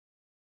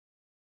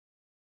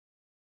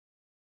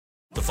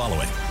The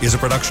following is a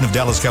production of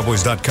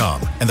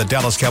DallasCowboys.com and the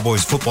Dallas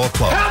Cowboys Football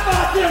Club.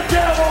 How about them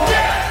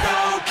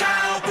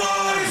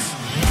Cowboys?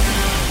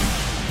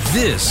 Cowboys!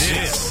 This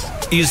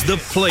is the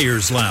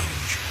Players Lounge,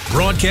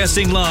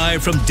 broadcasting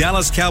live from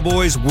Dallas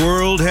Cowboys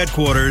World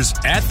Headquarters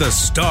at the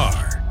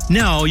Star.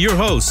 Now your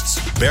hosts,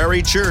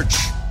 Barry Church,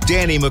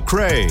 Danny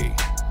McCray,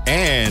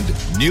 and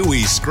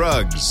Newy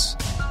Scruggs.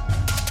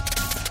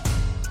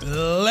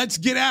 Let's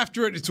get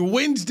after it. It's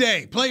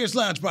Wednesday. Players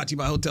Lounge brought to you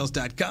by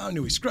Hotels.com.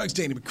 Newy Scruggs,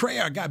 Danny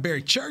McCray, our guy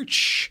Barry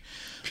Church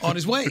on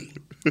his way.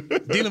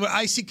 Dealing with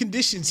icy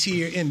conditions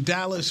here in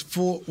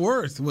Dallas-Fort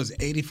Worth. Was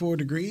 84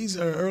 degrees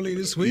earlier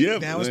this week?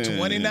 Yep, now it's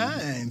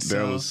 29.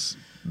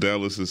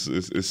 Dallas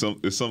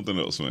is something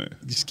else, man.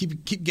 Just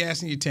keep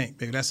gas in your tank,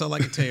 baby. That's all I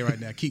can tell you right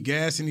now. Keep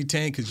gas in your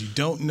tank because you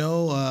don't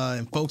know.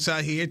 And folks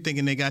out here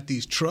thinking they got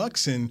these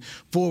trucks and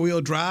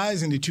four-wheel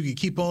drives and that you can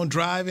keep on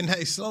driving.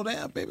 Hey, slow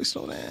down, baby,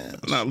 slow down.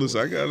 Nah,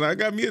 listen, I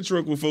got me a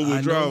truck with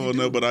four-wheel drive on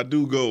there, but I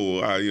do go.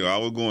 I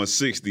was going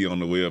 60 on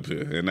the way up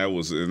here, and that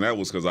was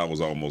because I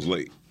was almost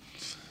late.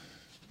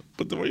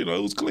 But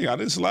it was clean. I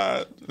didn't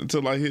slide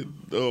until I hit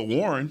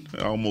Warren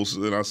almost,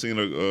 and I seen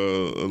a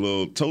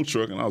little tow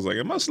truck, and I was like,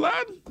 "Am I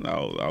sliding?"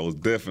 No, I was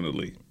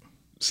definitely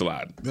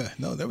sliding. Yeah,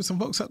 no, there were some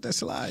folks up there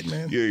sliding,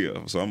 man.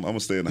 Yeah. So I'm gonna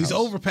stay in the house. These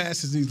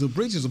overpasses, these little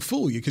bridges will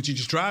fool you because you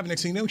just driving.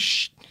 Next thing you know,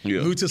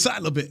 move to the side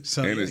a little bit.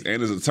 So and it's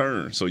a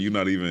turn, so you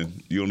don't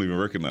even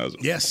recognize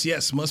it.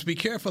 Yes, must be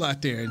careful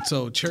out there. And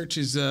so church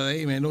is,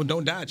 hey man,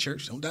 don't die,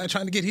 church. Don't die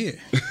trying to get here.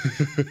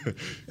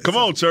 Come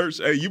on, church.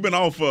 Hey, you've been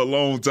off for a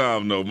long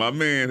time though. My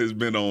man has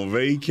been on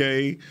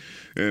vacay.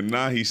 And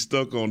now he's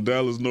stuck on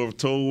Dallas North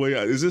Tollway.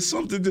 Is this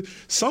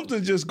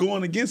something just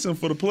going against him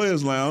for the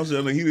Players Lounge?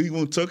 I mean, he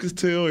gonna tuck his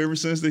tail ever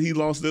since that he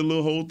lost that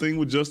little whole thing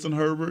with Justin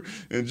Herbert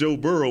and Joe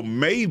Burrow.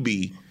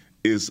 Maybe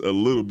is a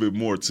little bit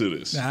more to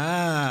this.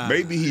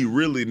 Maybe he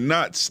really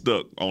not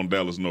stuck on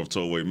Dallas North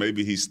Tollway.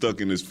 Maybe he's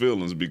stuck in his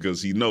feelings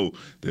because he know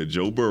that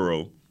Joe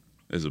Burrow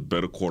is a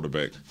better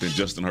quarterback than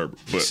Justin Herbert.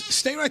 But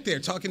stay right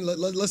there.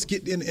 Let's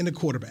get in the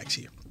quarterbacks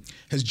here.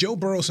 Has Joe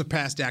Burrow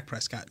surpassed Dak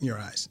Prescott in your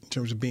eyes in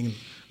terms of being,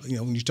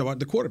 when you talk about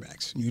the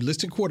quarterbacks? You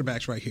listing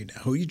quarterbacks right here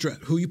now. Who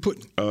you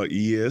putting?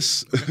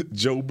 Yes.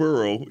 Joe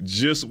Burrow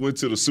just went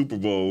to the Super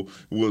Bowl,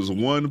 was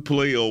one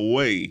play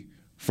away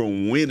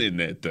from winning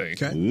that thing.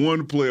 Okay.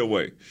 One play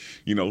away.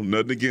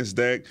 Nothing against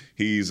Dak.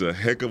 He's a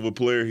heck of a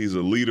player. He's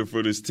a leader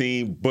for this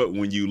team. But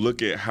when you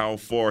look at how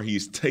far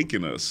he's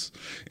taken us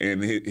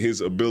and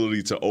his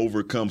ability to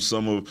overcome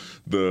some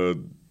of the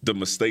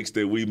mistakes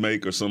that we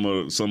make or some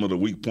of the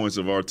weak points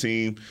of our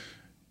team,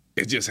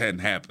 it just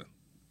hadn't happened.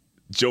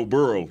 Joe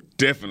Burrow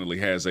definitely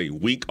has a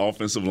weak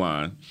offensive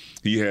line.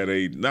 He had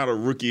not a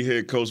rookie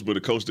head coach, but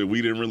a coach that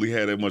we didn't really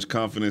have that much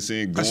confidence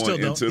in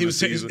going into the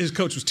season. His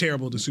coach was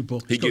terrible at the Super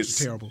Bowl. Was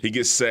terrible. He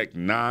gets sacked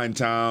 9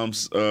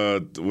 times.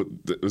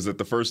 Was that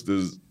the first?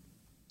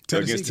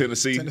 Against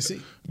Tennessee,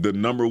 the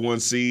number 1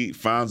 seed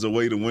finds a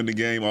way to win the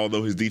game,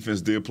 although his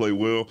defense did play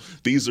well.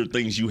 These are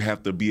things you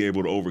have to be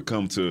able to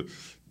overcome to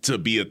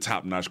be a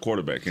top-notch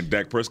quarterback. And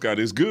Dak Prescott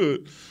is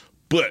good,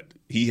 but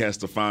he has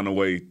to find a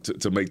way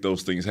to make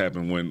those things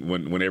happen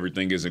when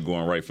everything isn't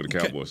going right for the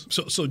Cowboys.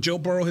 So Joe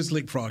Burrow has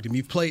leapfrogged him.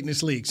 You've played in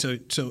this league. So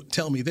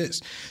tell me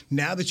this.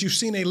 Now that you've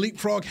seen a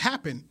leapfrog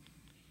happen,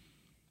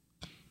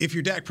 if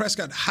you're Dak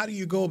Prescott, how do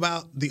you go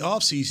about the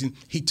offseason?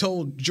 He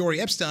told Jory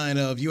Epstein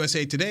of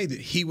USA Today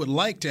that he would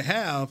like to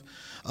have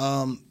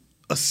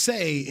a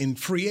say in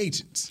free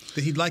agents,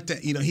 that he'd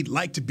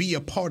like to be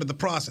a part of the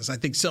process. I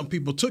think some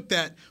people took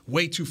that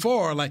way too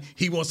far, like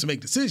he wants to make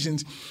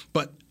decisions.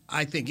 But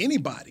I think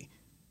anybody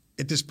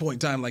at this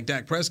point in time, like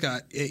Dak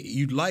Prescott,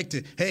 you'd like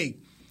to, hey,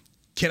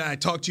 can I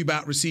talk to you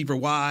about receiver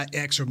Y,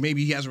 X, or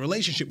maybe he has a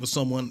relationship with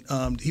someone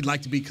he'd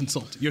like to be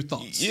consulted. Your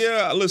thoughts?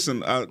 Yeah, listen,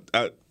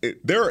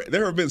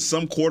 there have been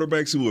some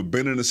quarterbacks who have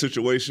been in a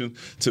situation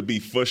to be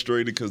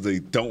frustrated because they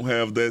don't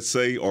have that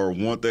say or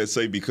want that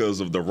say because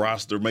of the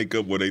roster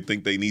makeup where they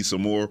think they need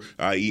some more,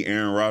 i.e.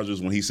 Aaron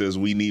Rodgers when he says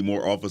we need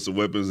more offensive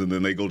weapons and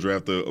then they go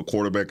draft a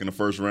quarterback in the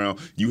first round.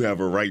 You have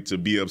a right to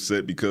be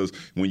upset because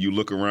when you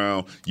look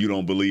around, you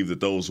don't believe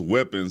that those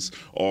weapons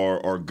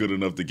are good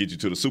enough to get you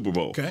to the Super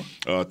Bowl. Okay.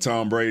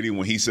 Tom Brady,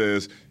 when he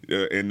says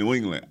in New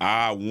England,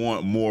 I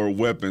want more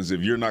weapons.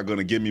 If you're not going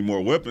to give me more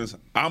weapons,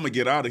 I'm going to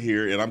get out of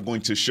here and I'm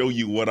going to show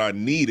you what I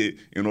needed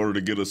in order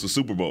to get us a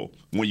Super Bowl.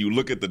 When you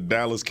look at the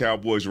Dallas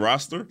Cowboys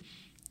roster,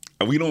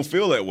 we don't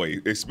feel that way,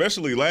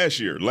 especially last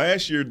year.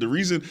 Last year, the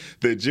reason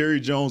that Jerry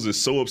Jones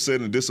is so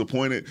upset and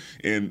disappointed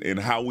in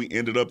how we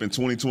ended up in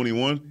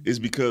 2021 is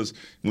because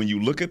when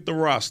you look at the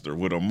roster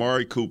with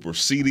Amari Cooper,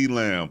 CeeDee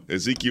Lamb,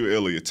 Ezekiel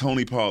Elliott,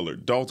 Tony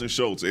Pollard, Dalton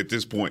Schultz, at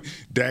this point,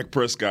 Dak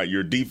Prescott,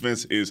 your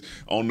defense is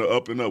on the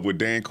up and up with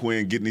Dan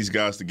Quinn getting these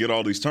guys to get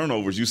all these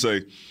turnovers. You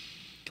say,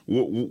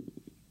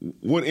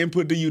 what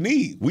input do you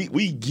need?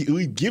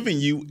 We've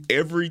given you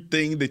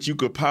everything that you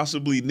could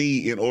possibly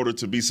need in order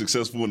to be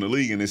successful in the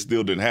league, and it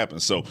still didn't happen.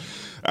 So,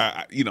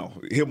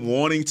 him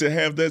wanting to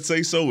have that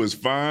say-so is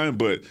fine,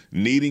 but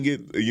needing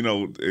it,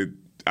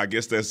 I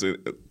guess that's a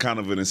kind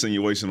of an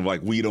insinuation of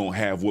like we don't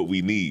have what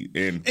we need.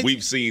 And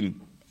we've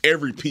seen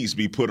every piece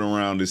be put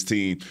around this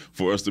team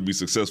for us to be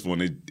successful,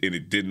 and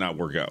it did not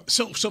work out.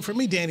 So for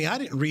me, Danny, I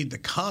didn't read the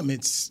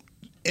comments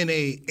in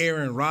a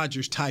Aaron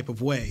Rodgers type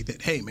of way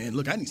that, hey, man,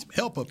 look, I need some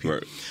help up here.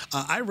 Right.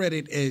 I read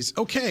it as,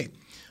 okay,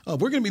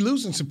 we're going to be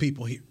losing some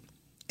people here.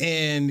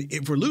 And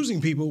if we're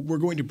losing people, we're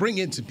going to bring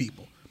in some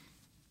people.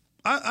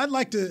 I'd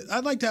like to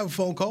have a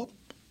phone call.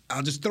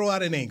 I'll just throw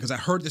out a name because I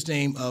heard this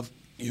name of,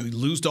 you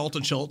lose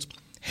Dalton Schultz.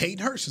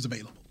 Hayden Hurst is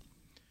available.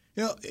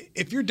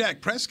 If you're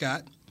Dak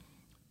Prescott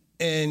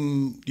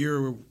and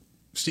you're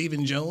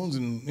Stephen Jones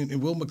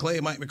and Will McClay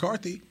and Mike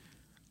McCarthy,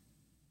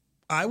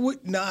 I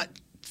would not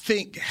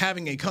think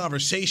having a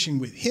conversation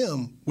with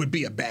him would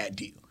be a bad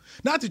deal.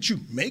 Not that you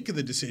make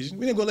the decision.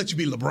 We ain't going to let you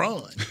be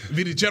LeBron,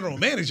 be the general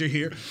manager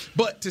here,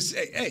 but to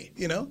say, hey,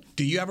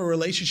 do you have a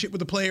relationship with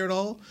the player at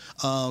all?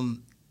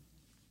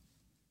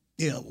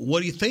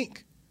 What do you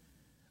think?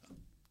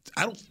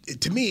 I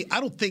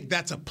don't think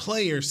that's a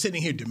player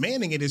sitting here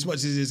demanding it as much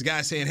as this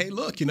guy saying, hey,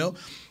 look,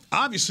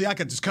 obviously I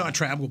got this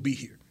contract, we'll be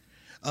here.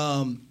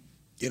 Phone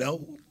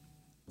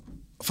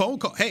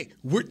call. Hey,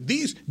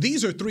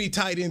 these are 3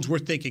 tight ends we're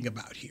thinking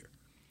about here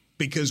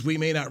because we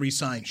may not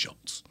re-sign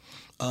Schultz,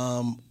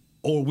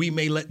 or we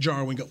may let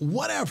Jarwin go.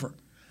 Whatever.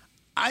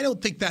 I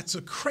don't think that's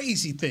a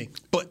crazy thing.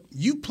 But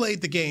you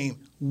played the game.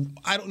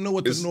 I don't know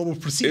what the normal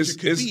procedure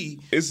could be.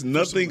 It's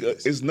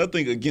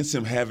nothing against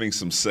him having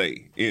some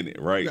say in it,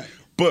 right?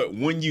 But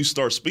when you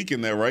start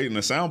speaking that, right, and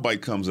the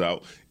soundbite comes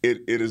out,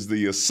 it is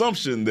the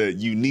assumption that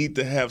you need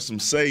to have some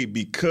say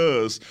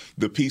because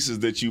the pieces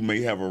that you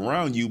may have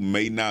around you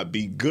may not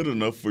be good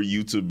enough for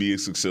you to be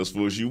as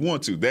successful as you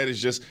want to. That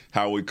is just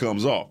how it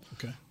comes off.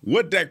 Okay.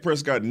 What Dak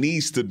Prescott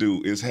needs to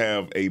do is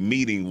have a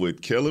meeting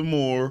with Kellen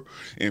Moore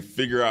and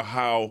figure out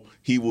how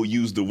he will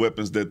use the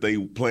weapons that they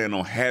plan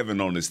on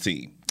having on his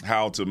team.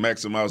 How to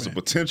maximize the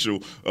potential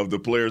of the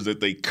players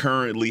that they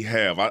currently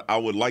have. I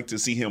would like to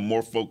see him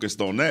more focused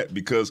on that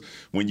because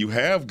when you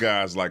have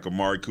guys like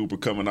Amari Cooper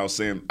coming out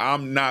saying,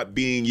 I'm not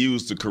being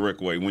used the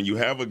correct way, when you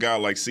have a guy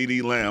like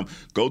CeeDee Lamb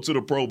go to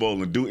the Pro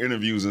Bowl and do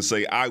interviews and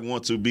say, I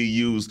want to be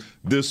used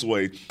this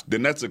way,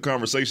 then that's a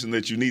conversation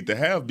that you need to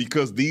have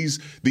because these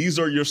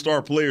are your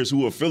star players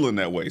who are feeling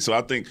that way. So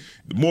I think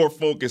more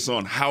focus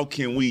on how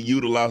can we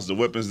utilize the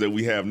weapons that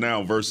we have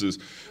now versus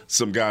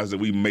some guys that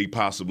we may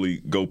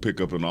possibly go pick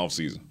up in the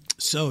offseason.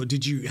 So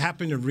did you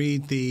happen to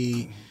read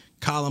the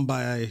column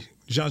by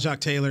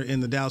Jean-Jacques Taylor in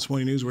the Dallas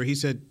Morning News where he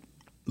said,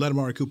 let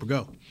Amari Cooper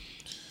go?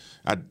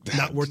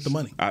 Not worth the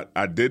money.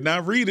 I did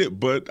not read it,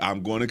 but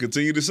I'm going to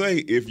continue to say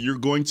if you're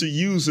going to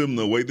use him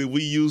the way that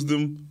we used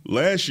him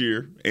last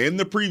year and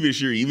the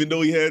previous year, even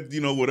though he had,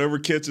 whatever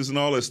catches and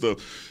all that stuff,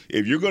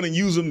 if you're going to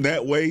use him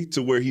that way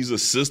to where he's a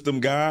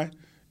system guy,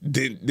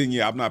 then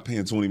yeah, I'm not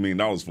paying $20 million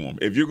for him.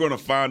 If you're going to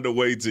find a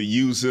way to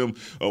use him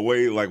a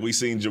way like we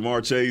seen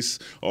Jamar Chase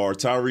or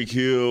Tyreek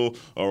Hill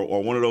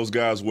or one of those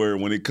guys where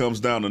when it comes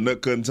down to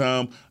nut cutting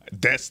time,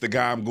 that's the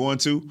guy I'm going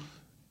to,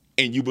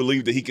 and you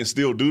believe that he can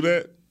still do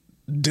that,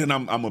 then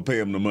I'm going to pay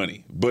him the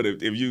money. But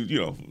if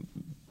you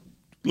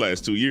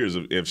last 2 years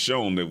have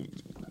shown that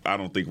I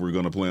don't think we're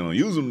going to plan on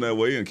using him that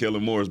way, and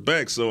Kellen Moore is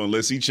back. So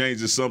unless he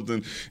changes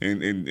something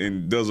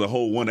and does a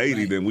whole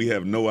 180, then we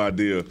have no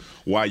idea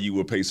why you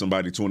would pay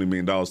somebody $20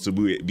 million to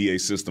be a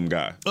system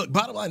guy. Look,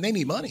 bottom line, they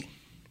need money.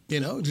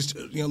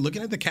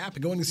 Looking at the cap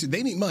and going to see,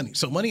 they need money.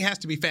 So money has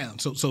to be found.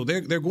 So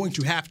they're going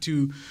to have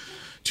to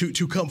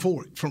come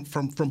forward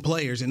from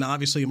players. And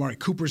obviously Amari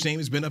Cooper's name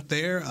has been up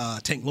there.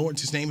 Tank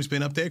Lawrence's name has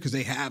been up there because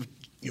they have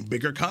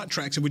bigger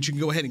contracts in which you can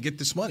go ahead and get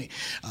this money.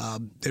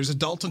 There's a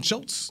Dalton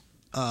Schultz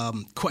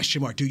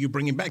question mark. Do you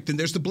bring him back? Then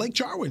there's the Blake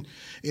Jarwin,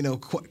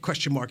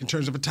 question mark in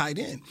terms of a tight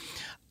end.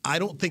 I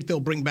don't think they'll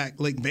bring back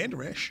Leighton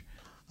Vander Esch.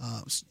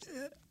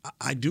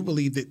 I do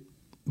believe that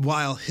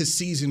while his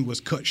season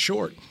was cut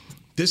short,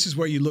 this is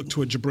where you look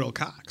to a Jabril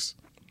Cox,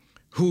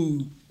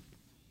 who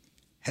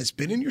has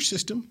been in your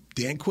system.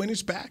 Dan Quinn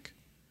is back.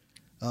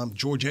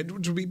 George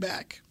Edwards will be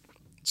back.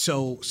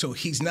 So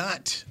he's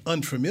not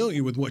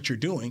unfamiliar with what you're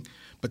doing.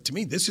 But to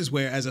me, this is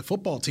where, as a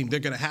football team, they're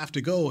going to have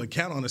to go and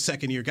count on a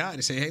second-year guy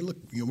to say, hey, look,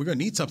 we're going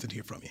to need something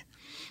here from you.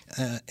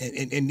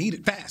 And need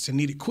it fast and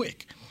need it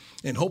quick.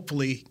 And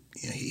hopefully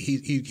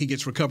he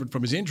gets recovered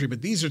from his injury.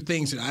 But these are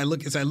things that I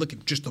look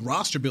at just the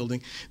roster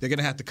building. They're going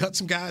to have to cut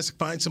some guys,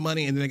 find some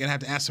money, and then they're going to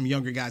have to ask some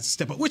younger guys to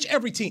step up, which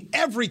every team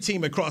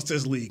across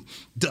this league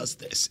does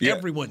this. Yeah.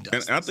 Everyone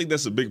does. And I think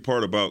that's a big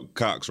part about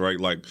Cox, right?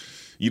 Like,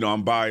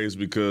 I'm biased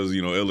because,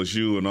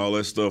 LSU and all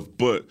that stuff,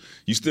 but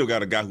you still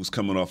got a guy who's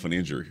coming off an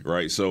injury,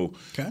 right? So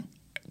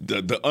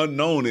the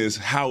unknown is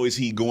how is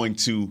he going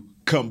to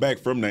come back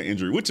from that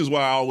injury, which is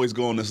why I always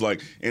go on this,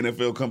 like,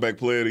 NFL Comeback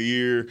Player of the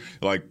Year,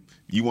 like,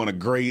 you want to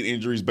grade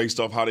injuries based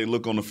off how they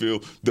look on the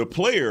field. The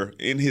player,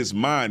 in his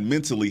mind,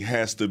 mentally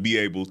has to be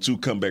able to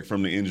come back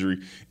from the injury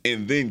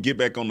and then get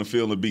back on the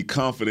field and be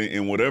confident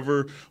in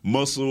whatever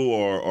muscle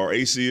or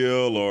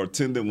ACL or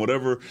tendon,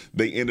 whatever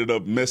they ended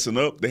up messing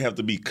up. They have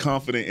to be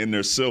confident in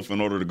their self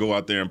in order to go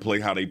out there and play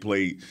how they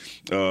played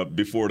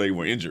before they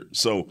were injured.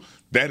 So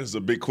that is a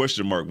big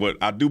question mark. But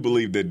I do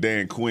believe that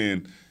Dan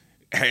Quinn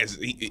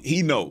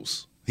he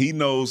knows. He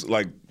knows,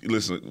 like,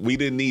 listen, we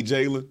didn't need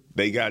Jalen.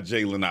 They got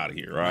Jalen out of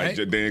here, right?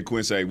 Dan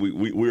Quinn said,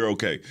 we're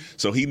okay.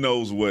 So he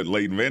knows what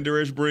Leighton Vander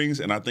Esch brings,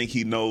 and I think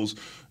he knows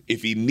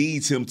if he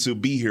needs him to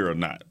be here or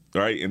not,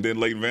 right? And then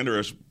Leighton Vander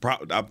Esch,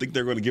 I think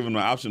they're going to give him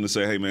an option to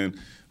say, hey, man,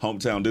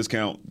 hometown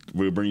discount,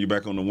 we'll bring you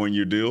back on the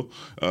one-year deal,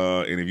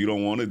 and if you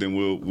don't want it, then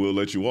we'll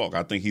let you walk.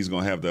 I think he's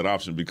going to have that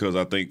option because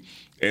I think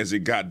as it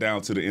got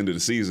down to the end of the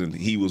season,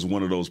 he was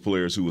one of those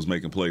players who was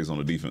making plays on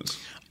the defense.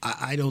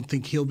 I don't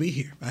think he'll be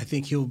here. I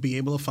think he'll be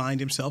able to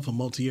find himself a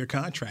multi-year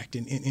contract,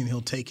 and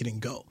he'll take it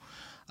and go.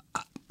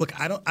 Look,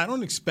 I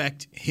don't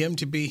expect him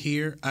to be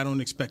here. I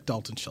don't expect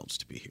Dalton Schultz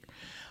to be here.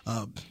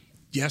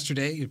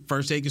 Yesterday,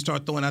 first day, you can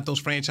start throwing out those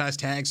franchise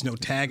tags. No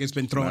tag has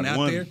been thrown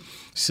out there.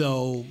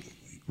 So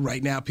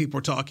right now, people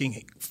are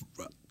talking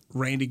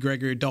Randy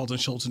Gregory, Dalton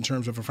Schultz in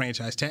terms of a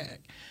franchise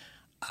tag.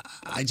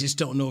 I just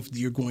don't know if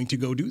you're going to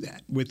go do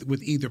that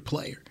with either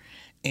player.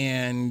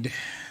 And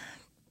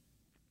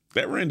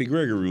that Randy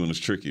Gregory one is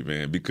tricky,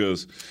 man,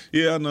 because,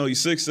 I know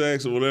he's 6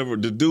 sacks or whatever.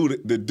 The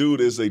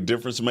dude is a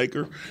difference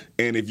maker.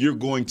 And if you're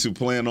going to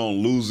plan on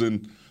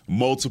losing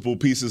multiple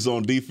pieces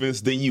on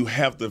defense, then you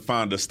have to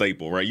find a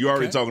staple, right? You're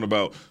already talking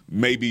about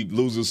maybe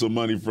losing some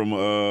money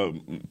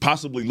from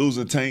possibly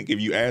losing Tank if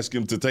you ask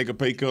him to take a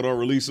pay cut or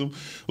release him.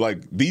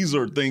 Like, these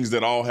are things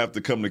that all have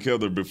to come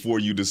together before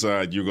you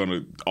decide you're going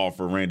to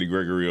offer Randy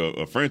Gregory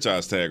a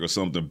franchise tag or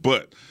something.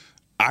 But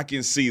I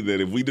can see that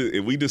if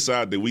we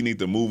decide that we need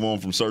to move on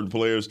from certain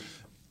players,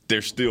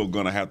 they're still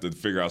going to have to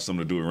figure out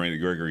something to do with Randy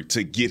Gregory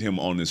to get him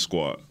on this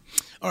squad.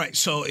 All right,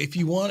 so if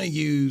you want to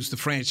use the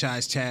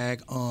franchise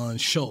tag on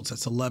Schultz,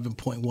 that's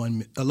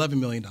 $11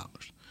 million.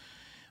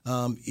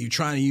 You're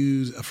trying to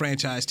use a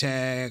franchise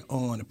tag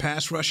on a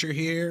pass rusher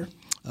here.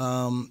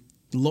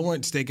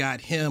 Lawrence, they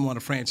got him on a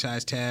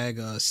franchise tag,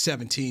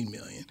 $17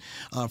 million.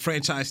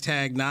 Franchise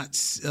tag not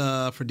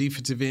for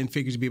defensive end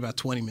figures to be about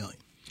 $20 million.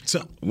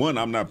 So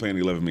I'm not paying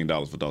 $11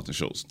 million for Dalton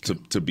Schultz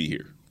to be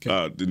here.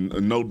 Okay.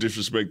 No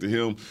disrespect to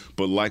him,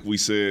 but like we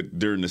said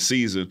during the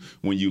season,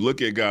 when you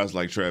look at guys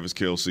like Travis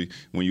Kelce,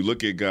 when you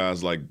look at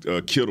guys like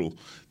Kittle,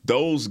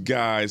 those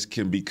guys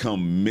can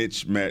become they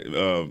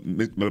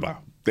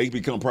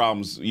become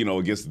problems,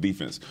 against the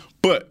defense.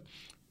 But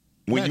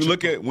when you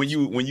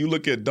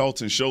look at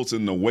Dalton Schultz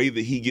and the way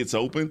that he gets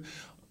open,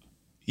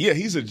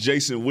 he's a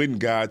Jason Witten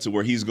guy to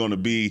where he's going to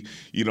be,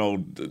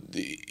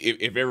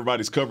 if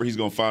everybody's covered, he's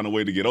going to find a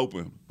way to get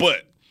open.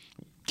 But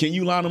can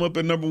you line him up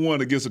at number one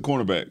against a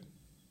cornerback?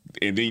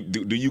 And then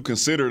do you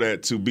consider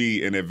that to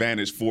be an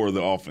advantage for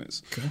the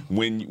offense? Okay.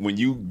 When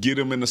you get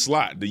him in the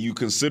slot, do you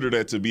consider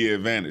that to be an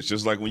advantage?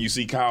 Just like when you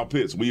see Kyle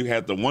Pitts, we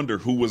had to wonder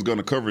who was going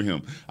to cover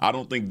him. I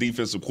don't think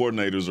defensive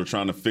coordinators are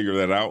trying to figure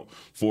that out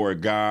for a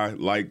guy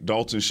like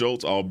Dalton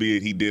Schultz,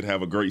 albeit he did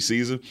have a great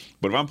season.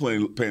 But if I'm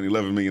paying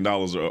 $11 million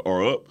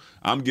or up,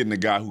 I'm getting a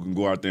guy who can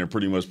go out there and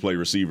pretty much play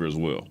receiver as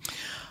well.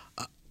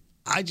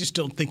 I just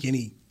don't think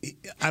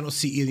I don't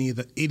see any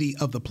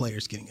of the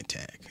players getting a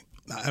tag.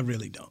 I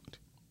really don't.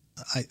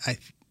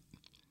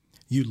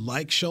 You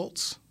like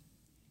Schultz,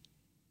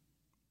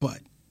 but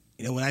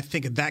when I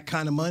think of that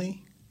kind of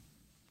money,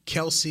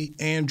 Kelce,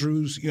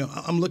 Andrews,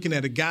 I'm looking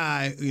at a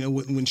guy.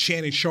 When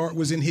Shannon Sharp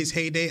was in his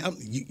heyday,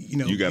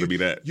 you got to be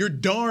that. You're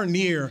darn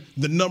near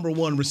the number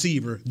one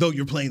receiver, though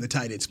you're playing the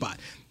tight end spot.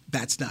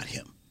 That's not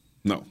him.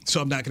 No. So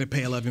I'm not going to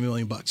pay $11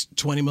 million.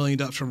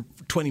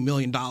 $20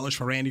 million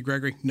for Randy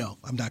Gregory? No,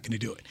 I'm not going to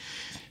do it.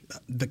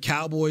 The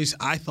Cowboys,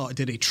 I thought,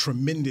 did a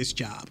tremendous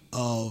job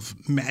of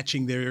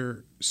matching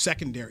their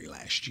secondary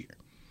last year.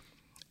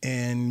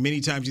 And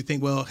many times you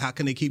think, well, how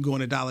can they keep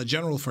going to Dollar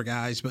General for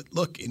guys? But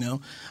look,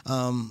 you're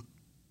going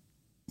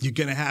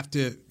to have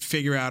to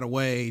figure out a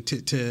way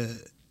to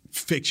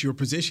fix your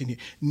position here.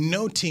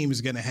 No team is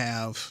going to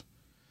have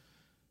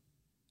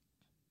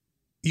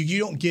 – you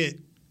don't get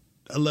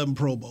 11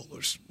 Pro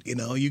Bowlers. You're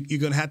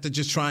going to have to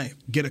just try and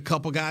get a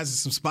couple guys in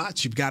some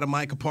spots. You've got a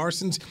Micah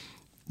Parsons.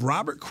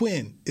 Robert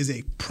Quinn is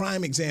a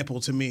prime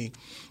example to me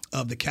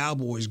of the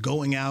Cowboys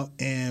going out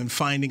and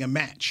finding a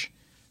match.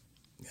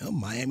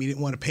 Miami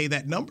didn't want to pay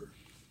that number.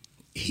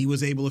 He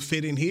was able to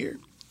fit in here.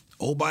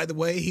 Oh, by the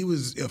way, he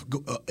was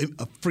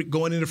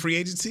going into free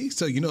agency,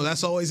 so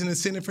that's always an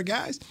incentive for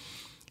guys.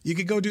 You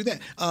could go do that.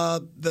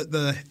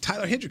 The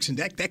Tyler Hendrickson,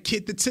 that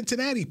kid that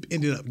Cincinnati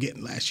ended up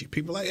getting last year.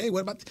 People are like, hey,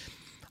 what about?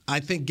 I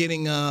think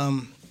getting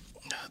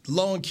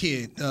long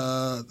kid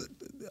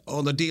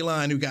on the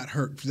D-line who got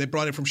hurt. They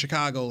brought him from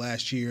Chicago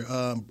last year.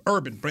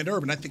 Brent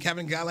Urban. I think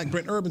having a guy like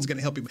Brent Urban is going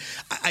to help you.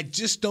 I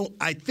just don't.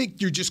 I think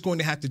you're just going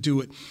to have to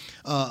do it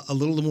a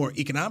little more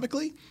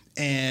economically.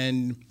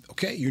 And,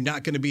 okay, you're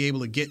not going to be able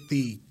to get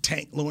the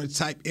Tank Lawrence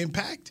type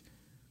impact.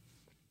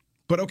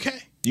 But, okay.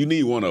 You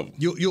need one of them.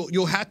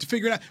 You'll have to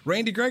figure it out.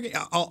 Randy Gregory,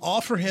 I'll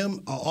offer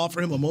him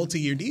a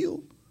multi-year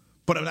deal.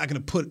 But I'm not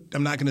going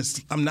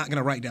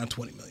to write down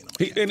 $20 million.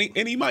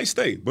 He might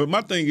stay. But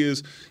my thing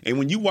is, and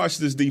when you watch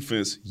this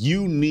defense,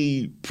 you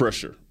need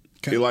pressure.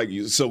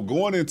 Okay. So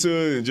going into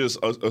it and just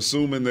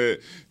assuming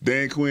that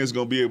Dan Quinn's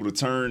going to be able to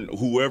turn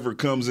whoever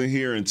comes in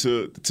here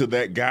into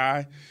that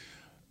guy,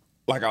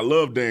 like, I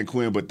love Dan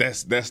Quinn, but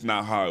that's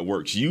not how it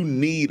works. You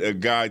need a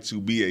guy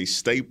to be a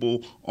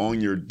staple on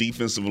your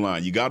defensive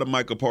line. You got a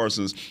Micah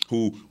Parsons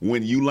who,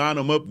 when you line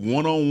him up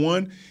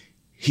one-on-one,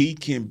 he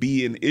can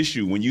be an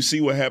issue. When you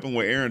see what happened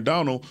with Aaron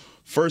Donald,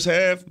 first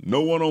half,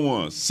 no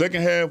one-on-ones.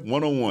 Second half,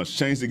 one-on-ones.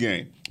 Change the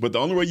game. But the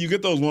only way you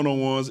get those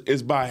one-on-ones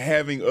is by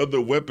having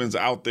other weapons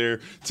out there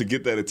to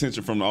get that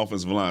attention from the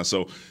offensive line.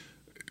 So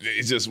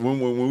it's just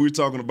when we're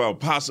talking about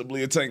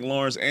possibly a Tank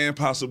Lawrence and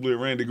possibly a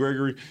Randy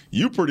Gregory,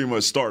 you pretty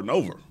much starting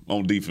over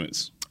on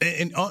defense.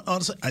 And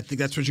honestly, I think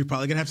that's what you're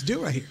probably going to have to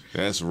do right here.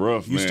 That's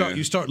rough, man.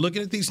 You start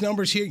looking at these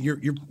numbers here,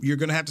 you're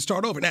going to have to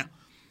start over. Now,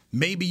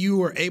 maybe you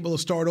were able to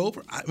start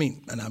over. I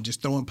mean, and I'm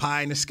just throwing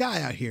pie in the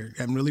sky out here.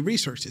 I haven't really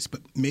researched this,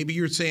 but maybe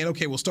you're saying,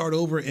 okay, we'll start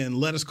over and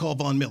let us call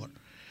Von Miller.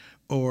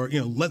 Or,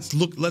 let's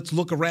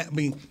look around. I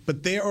mean,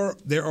 but there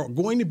are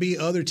going to be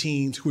other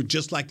teams who are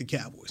just like the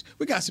Cowboys.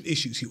 We got some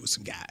issues here with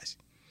some guys.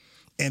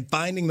 And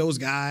finding those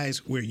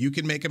guys where you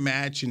can make a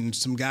match and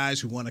some guys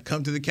who want to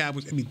come to the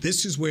Cowboys, I mean,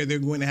 this is where they're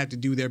going to have to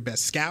do their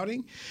best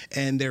scouting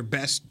and their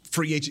best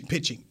free agent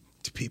pitching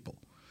to people.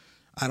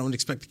 I don't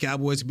expect the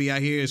Cowboys to be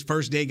out here as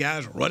first-day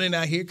guys running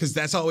out here because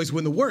that's always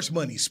when the worst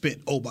money's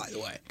spent, oh, by the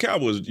way.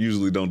 Cowboys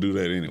usually don't do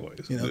that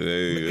anyways.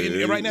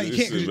 Right now you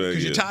can't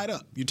because you're tied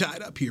up. You're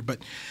tied up here. But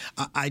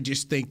I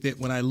just think that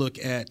when I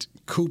look at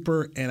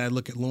Cooper and I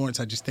look at Lawrence,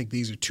 I just think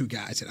these are two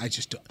guys that I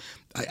just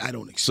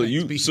don't expect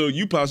to be. So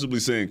you possibly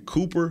saying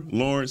Cooper,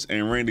 Lawrence,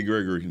 and Randy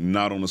Gregory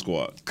not on the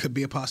squad? Could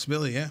be a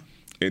possibility, yeah.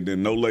 And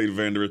then no Leighton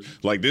Vander Esch.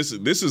 Like this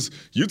is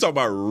you talk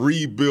about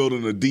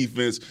rebuilding a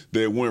defense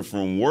that went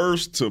from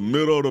worst to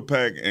middle of the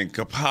pack and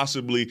could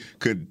possibly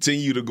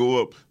continue to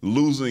go up,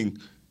 losing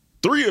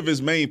three of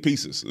his main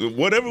pieces.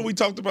 Whatever we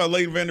talked about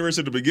Leighton Vander Esch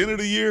at the beginning of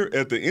the year,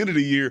 at the end of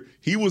the year,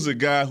 he was a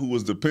guy who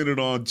was depended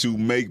on to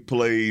make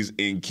plays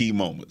in key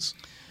moments.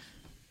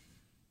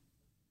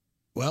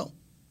 Well,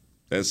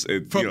 that's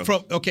it.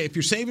 Okay, if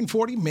you're saving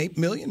 $40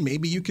 million,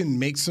 maybe you can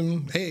make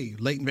some. Hey,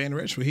 Leighton Vander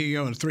Esch, we're here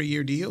on a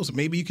 3-year deal, so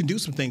maybe you can do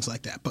some things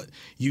like that. But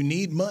you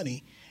need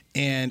money,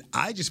 and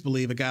I just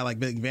believe a guy like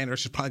Leighton Vander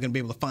Esch is probably going to be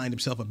able to find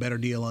himself a better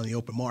deal on the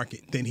open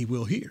market than he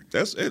will here.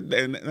 That's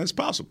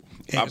possible.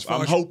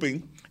 I'm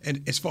hoping.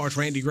 And as far as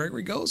Randy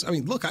Gregory goes, I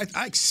mean, look,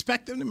 I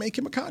expect them to make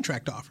him a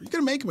contract offer. You're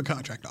going to make him a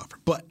contract offer,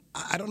 but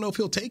I don't know if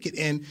he'll take it.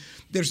 And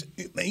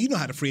you know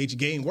how the free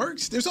agent game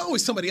works. There's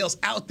always somebody else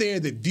out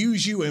there that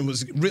views you and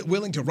was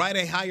willing to write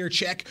a higher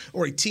check,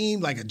 or a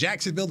team like a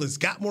Jacksonville that's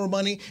got more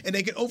money and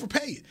they can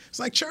overpay it. It's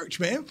like church,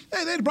 man.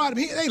 They brought him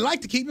here. They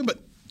like to keep him, but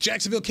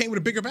Jacksonville came with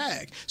a bigger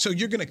bag. So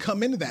you're going to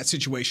come into that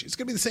situation. It's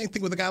going to be the same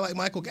thing with a guy like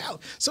Michael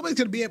Gallup. Somebody's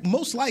going to be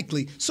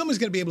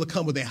able to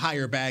come with a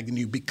higher bag than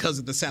you because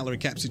of the salary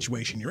cap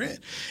situation you're in.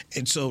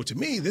 And so to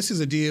me, this is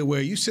a deal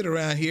where you sit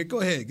around here. Go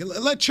ahead.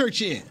 Let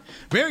Church in.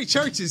 Barry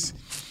Church is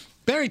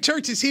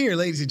here,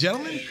 ladies and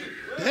gentlemen.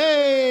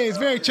 Hey, it's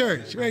Barry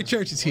Church. Barry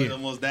Church is here.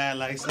 Almost died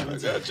like 7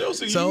 times.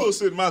 Josie, you will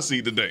sit in my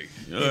seat today.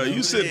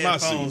 You sit in my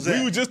seat.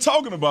 We were just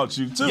talking about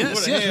you, too.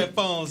 Yes.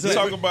 Headphones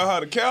talking about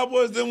how the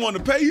Cowboys didn't want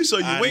to pay you, so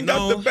you ain't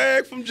got the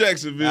bag from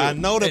Jacksonville. I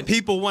know the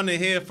people want to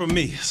hear from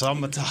me, so I'm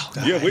going to talk.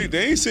 Yeah,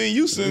 they ain't seen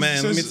you since,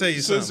 man, let me tell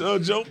you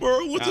something. Joe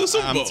Burrow went to the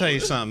Super Bowl. I'm going to tell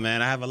you something,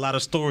 man. I have a lot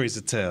of stories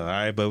to tell, all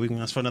right? But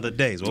that's for another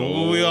day. So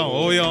what we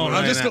on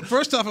right now?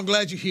 First off, I'm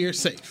glad you're here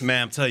safe.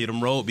 Man, I'm telling you,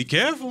 them roads, be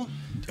careful.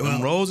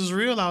 Them roads is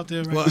real out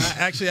there, man. Well,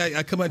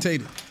 I come and tell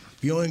you,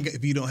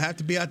 if you don't have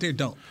to be out there,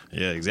 don't.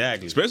 Yeah,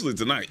 exactly. Especially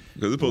tonight,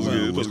 because it's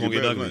supposed to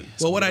get ugly.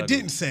 Well, what I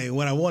didn't say,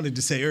 what I wanted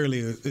to say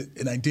earlier,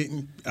 and I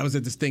didn't, I was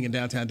at this thing in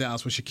downtown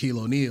Dallas with Shaquille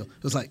O'Neal.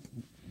 It was like,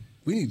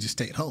 we need to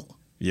stay at home.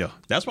 Yeah,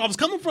 that's where I was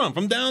coming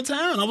from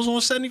downtown. I was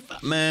on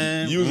 75.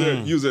 Man, you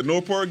was at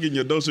North Park getting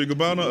your Dolce &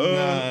 Gabbana.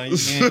 Nah,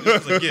 this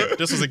was a gift.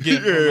 This was a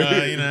gift.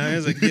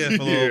 It's a gift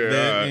a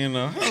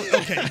little bit.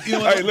 Okay.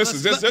 Hey,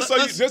 listen,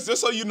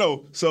 just so you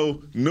know.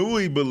 So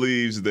Nui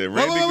believes that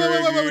Randy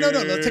Gregory.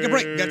 No. Let's take a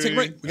break. We got to take a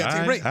break. We got to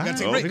take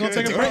a break. We're gonna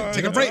take a break.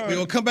 Take a break. We're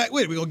gonna come back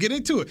with it. We're gonna get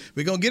into it.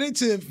 We're gonna get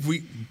into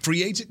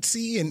free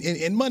agency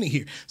and money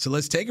here. So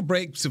let's take a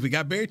break. So we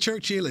got Barry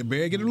Church here. Let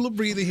Barry get a little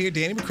breather here.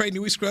 Danny McCray,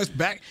 Nui Scruggs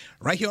back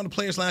right here on the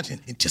Players Lounge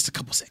in just a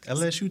couple seconds.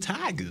 LSU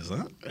Tigers,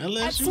 huh?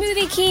 At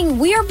Smoothie King,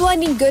 we are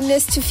blending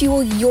goodness to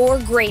fuel your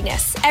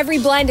greatness. Every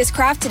blend is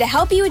crafted to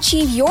help you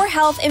achieve your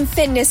health and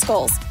fitness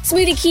goals.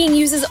 Smoothie King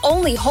uses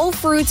only whole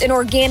fruits and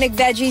organic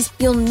veggies.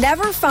 You'll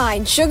never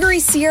find sugary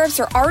syrups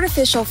or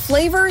artificial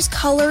flavors,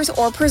 colors,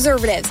 or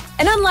preservatives.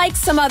 And unlike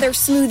some other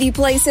smoothie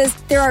places,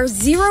 there are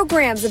 0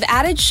 grams of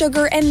added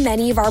sugar in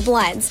many of our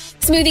blends.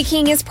 Smoothie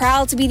King is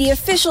proud to be the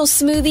official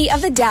smoothie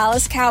of the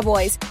Dallas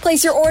Cowboys.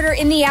 Place your order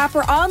in the app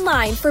or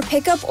online for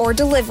pickup or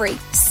delivery.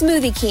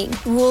 Smoothie King,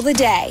 rule the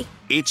day.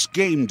 It's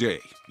game day.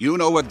 You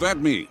know what that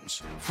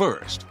means.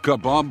 First,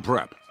 kebab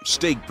prep.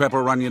 Steak,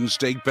 pepper, onion,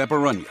 steak,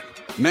 pepper, onion.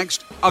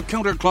 Next, a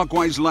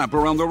counterclockwise lap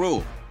around the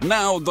room.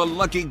 Now the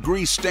lucky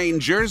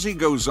grease-stained jersey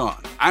goes on.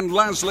 And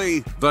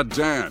lastly, the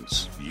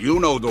dance. You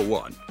know the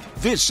one.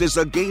 This is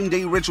a game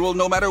day ritual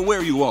no matter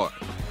where you are.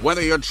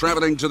 Whether you're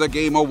traveling to the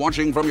game or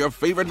watching from your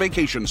favorite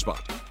vacation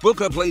spot,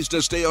 Book a place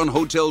to stay on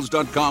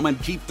Hotels.com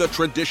and keep the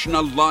tradition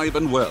alive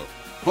and well.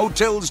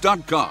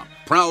 Hotels.com,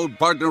 proud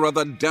partner of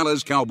the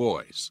Dallas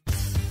Cowboys.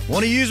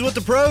 Want to use what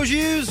the pros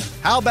use?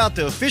 How about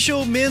the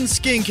official men's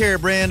skincare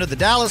brand of the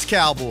Dallas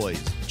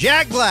Cowboys,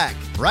 Jack Black?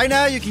 Right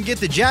now, you can get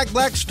the Jack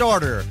Black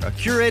Starter, a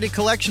curated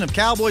collection of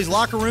Cowboys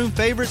locker room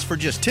favorites for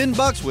just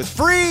 $10 with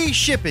free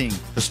shipping.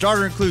 The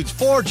starter includes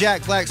 4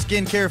 Jack Black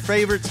skincare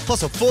favorites,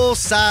 plus a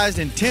full-sized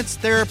intense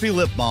therapy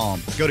lip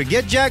balm. Go to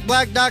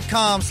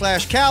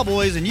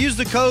getjackblack.com/Cowboys and use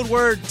the code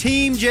word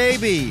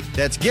TEAMJB.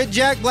 That's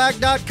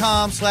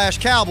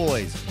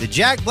getjackblack.com/Cowboys. The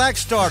Jack Black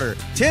Starter,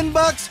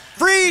 $10,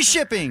 free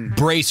shipping.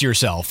 Brace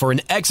yourself for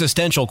an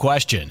existential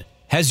question.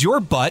 Has your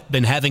butt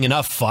been having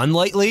enough fun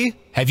lately?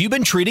 Have you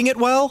been treating it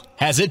well?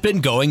 Has it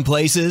been going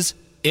places?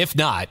 If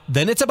not,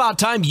 then it's about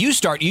time you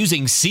start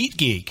using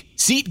SeatGeek.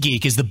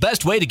 SeatGeek is the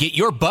best way to get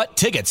your butt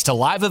tickets to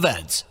live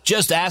events.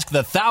 Just ask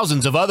the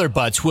thousands of other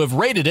butts who have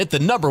rated it the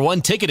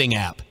 #1 ticketing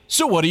app.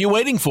 So what are you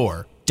waiting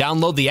for?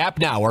 Download the app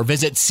now or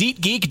visit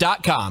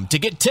SeatGeek.com to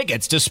get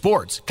tickets to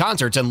sports,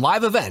 concerts, and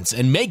live events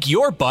and make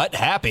your butt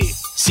happy.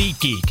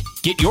 SeatGeek.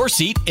 Get your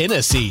seat in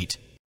a seat.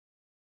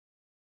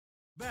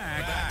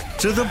 Back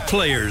to the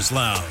Players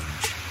Lounge.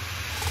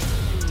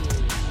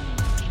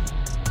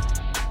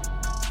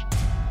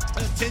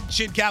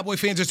 Attention, Cowboy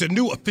fans, there's a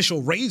new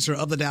official razor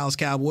of the Dallas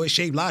Cowboys,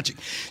 Shave Logic.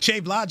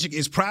 Shave Logic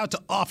is proud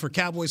to offer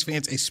Cowboys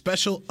fans a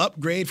special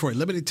upgrade for a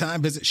limited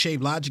time. Visit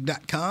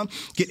shavelogic.com.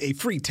 Get a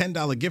free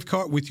 $10 gift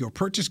card with your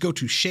purchase. Go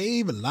to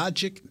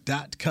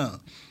shavelogic.com.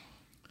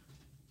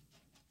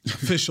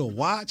 Official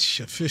watch,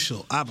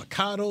 official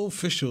avocado,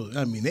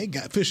 they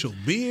got official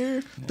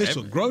beer,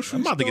 official grocery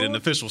I'm about to get an store,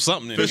 official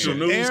something. Official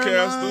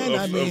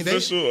newscaster,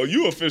 official.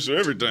 You official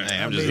everything. Hey,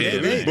 I'm just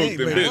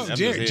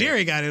here.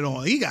 Jerry got it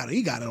on. He got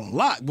it on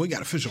lock. We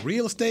got official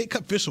real estate,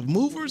 official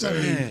movers.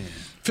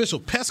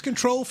 Official pest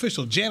control,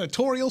 official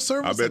janitorial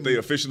service. I bet they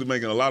officially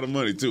making a lot of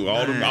money too.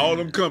 All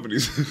them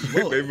companies,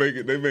 they make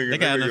it. They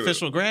got an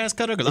official grass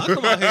cutter. Cause I'll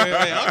come out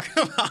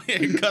here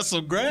and cut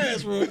some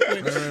grass real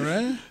quick.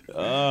 Right.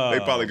 They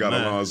probably got a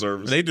lawn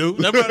service. They do.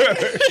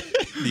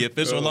 The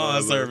official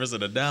lawn service of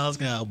the Dallas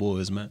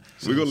Cowboys, man.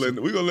 We're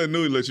gonna let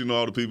Newey let you know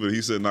all the people that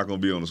he said not gonna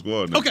be on the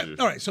squad next year.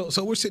 All right. So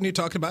we're sitting here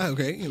talking about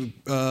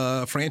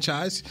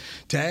franchise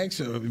tags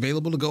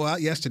available to go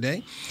out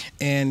yesterday,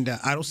 and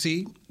I don't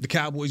see the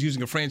Cowboys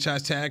using a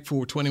franchise tag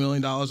for $20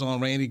 million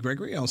on Randy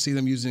Gregory. I don't see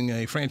them using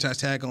a franchise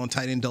tag on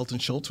tight end Dalton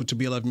Schultz, which would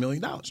be $11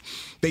 million.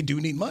 They do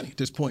need money at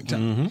this point in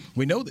time. Mm-hmm.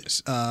 We know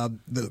this.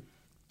 The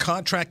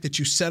contract that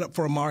you set up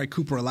for Amari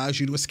Cooper allows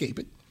you to escape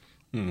it.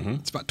 Mm-hmm.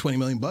 It's about $20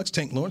 million.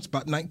 Tank Lawrence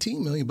about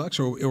 $19 million,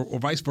 or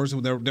vice versa.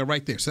 They're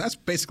right there. So that's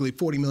basically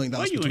 $40 million.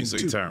 Why you ain't say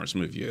Tyron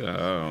Smith yet?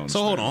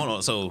 So hold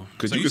on. So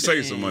because you can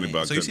save some money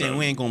about. So you saying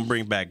we ain't gonna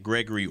bring back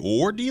Gregory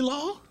or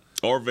D-Law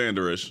or Van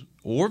Der Esch?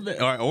 Or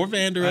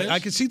Van Der Esch. I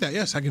can see that.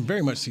 Yes, I can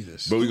very much see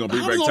this. But we're gonna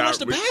bring back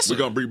Tyron. We're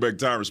gonna bring back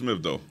Tyron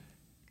Smith though.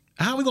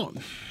 How are we going?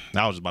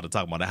 I was just about to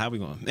talk about that. How are we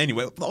going?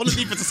 Anyway, on the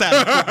defensive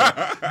side,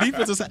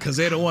 because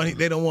they don't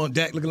want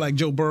Dak looking like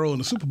Joe Burrow in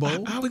the Super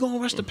Bowl. How are we going to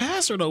rush the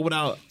passer though?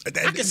 Without I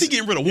can see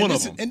getting rid of one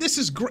of them. And this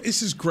is great.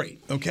 This is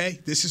great. Okay,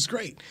 this is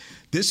great.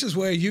 This is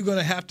where you're going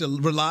to have to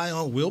rely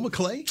on Will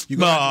McClay. You're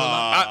going to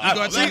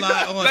have to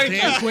rely on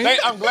Dan Quinn. Hey,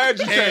 I'm glad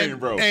you came,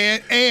 bro.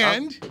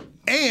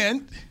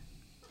 And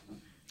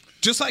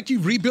just like you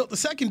rebuilt the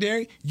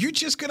secondary, you're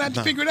just going to have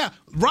to figure it out.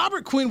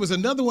 Robert Quinn was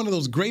another one of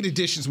those great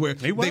additions where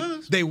they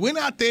went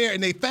out there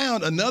and they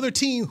found another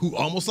team who,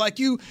 almost like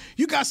you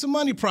got some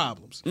money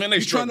problems. Man,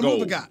 they struck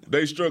gold.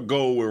 They struck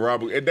gold with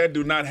Robert. And that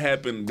do not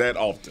happen that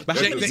often. But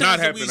that does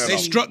not happen that often.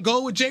 They struck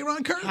gold with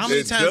J-Ron Curtis. How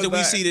many times did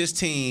we see this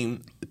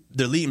team,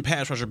 the leading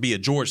pass rusher, be a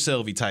George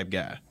Selvey type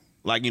guy?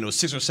 Like,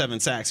 6 or 7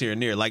 sacks here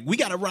and there. Like, we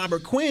got a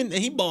Robert Quinn,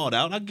 and he balled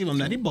out. I'll give him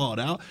that. He balled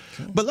out.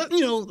 Okay. But,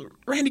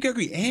 Randy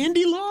Gregory and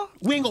D-Law,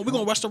 we're going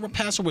to rush the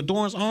passer with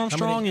Dorrance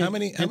Armstrong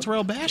and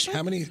Terrell Basham?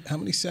 How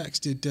many sacks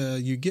did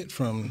you get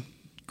from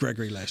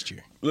Gregory last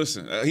year?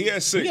 Listen, he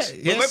had 6.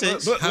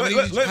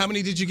 How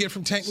many did you get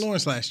from Tank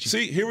Lawrence last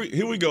year? See,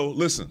 here we go.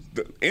 Listen,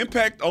 the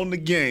impact on the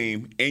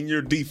game and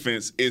your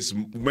defense is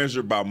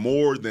measured by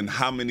more than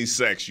how many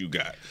sacks you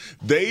got.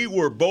 They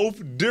were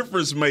both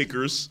difference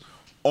makers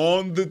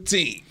on the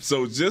team.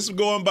 So just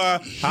going by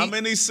how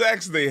many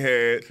sacks they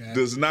had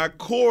does not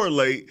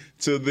correlate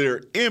to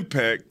their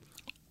impact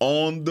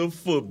on the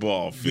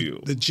football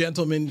field. The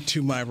gentleman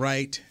to my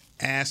right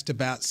asked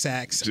about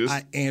sacks.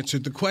 I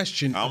answered the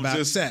question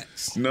about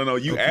sacks. No,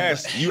 you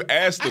asked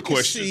the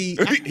question.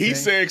 He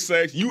said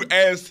sacks. You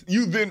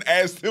then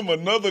asked him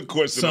another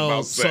question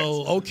about sacks.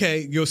 So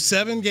okay, your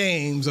 7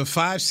 games of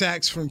 5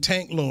 sacks from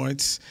Tank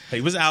Lawrence. He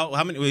was out.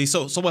 How many?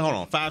 So wait, hold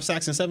on. 5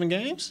 sacks in 7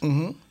 games?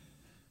 Mm-hmm.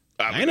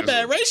 Ain't a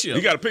bad ratio.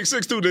 He got a pick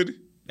 6 too, did he?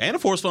 And a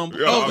forced fumble.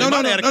 No.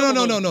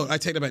 I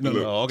take that back. No.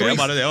 Okay, I'm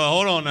about to say,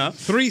 hold on now.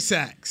 3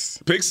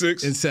 sacks. Pick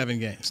 6 in 7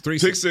 games. 3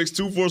 pick 6,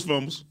 2 forced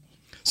fumbles.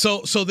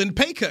 So then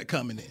pay cut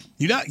coming in.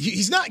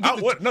 He's not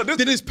getting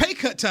then it's pay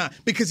cut time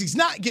because he's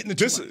not getting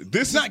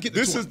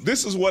the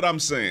This is what I'm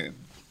saying.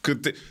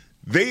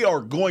 They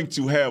are going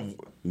to have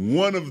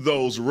one of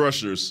those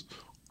rushers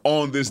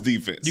on this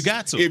defense. You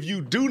got to. If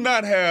you do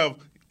not have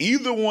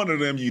either one of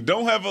them, you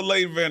don't have a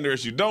Leighton Vander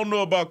Esch, you don't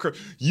know about Kirk,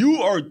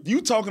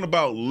 you talking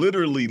about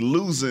literally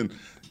losing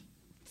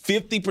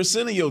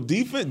 50% of your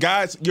defense,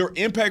 guys, your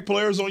impact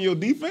players on your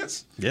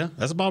defense? Yeah,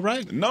 that's about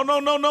right.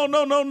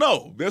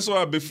 No. That's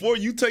why before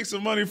you take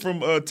some money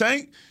from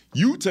Tank,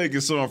 you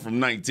taking some from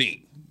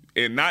 19.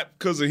 And not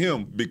because of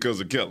him,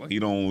 because of Kellen. He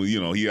don't,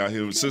 he out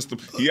here with system.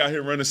 He out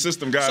here running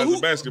system guys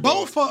in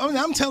basketball.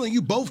 I'm telling you,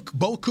 both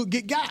could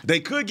get got. They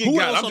could get Who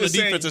got. else I'm on the just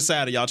saying, defensive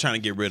side are y'all trying to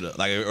get rid of?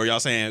 Like, or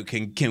y'all saying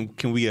can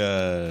we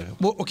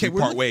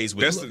part ways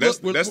with? That's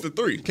the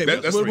three. Okay,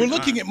 That's we're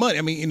looking at money.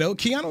 I mean,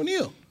 Keanu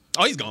O'Neal.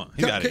 Oh, he's gone.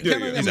 He's out of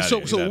here.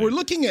 So we're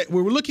looking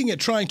at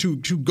trying to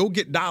go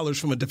get dollars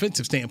from a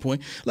defensive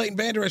standpoint. Leighton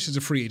Vander Esch is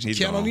a free agent.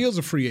 Keanu O'Neal's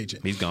a free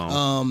agent. He's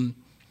gone.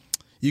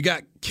 You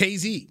got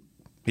KZ.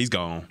 He's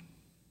gone.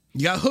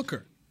 You got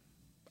Hooker.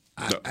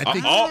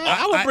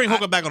 I would bring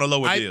Hooker back on a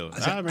lower deal.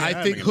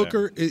 I think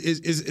Hooker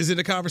is in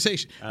the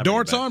conversation.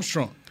 Dorrance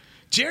Armstrong.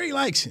 Jerry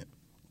likes him.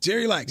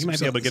 You might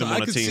be able to get him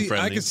on a team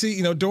friendly. I can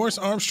see, Dorrance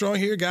Armstrong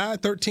here, guy,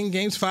 13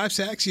 games, 5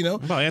 sacks,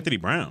 What about Anthony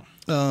Brown?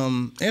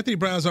 Anthony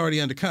Brown's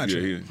already under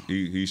contract. Yeah,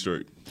 he's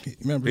straight.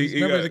 Remember,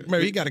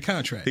 he got a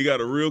contract. He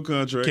got a real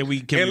contract.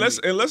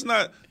 Let's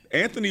not.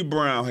 Anthony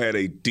Brown had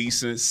a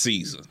decent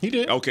season. He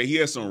did. Okay, he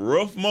had some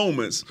rough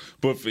moments,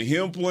 but for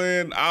him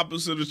playing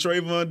opposite of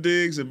Trayvon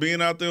Diggs and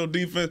being out there on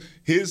defense,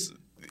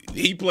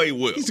 he played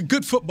well. He's a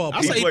good football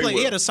player.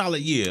 He had a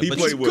solid year. He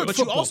played well. But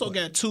you also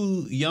got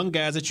 2 young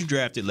guys that you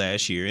drafted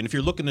last year, and if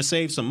you're looking to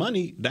save some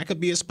money, that could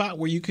be a spot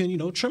where you can,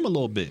 trim a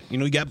little bit.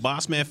 You got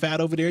Bossman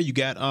Fat over there. You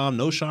got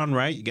Noshawn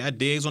Wright. You got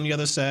Diggs on the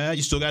other side.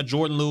 You still got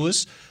Jordan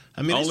Lewis.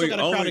 I mean, they still got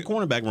a crowded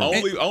cornerback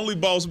room. Only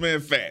boss man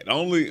Fat.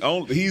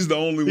 He's the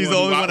only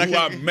one who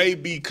I may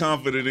be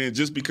confident in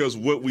just because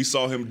what we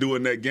saw him do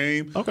in that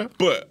game. Okay.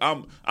 But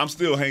I'm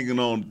still hanging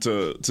on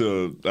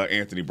to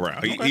Anthony Brown.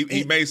 Okay.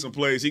 He made some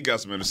plays. He got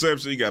some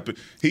interceptions.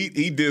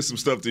 He did some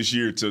stuff this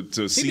year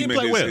to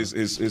cement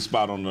his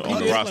spot on the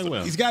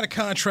roster. He's got a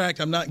contract.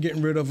 I'm not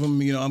getting rid of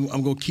him.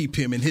 I'm going to keep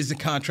him. And his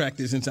contract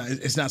is inside.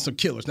 It's not some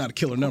killer. It's not a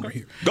killer number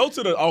here. Go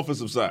to the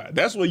offensive side.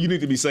 That's where you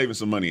need to be saving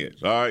some money at.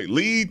 All right.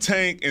 Leave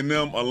Tank and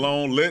them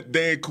alone. Let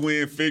Dan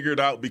Quinn figure it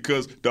out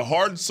because the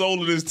heart and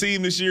soul of this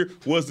team this year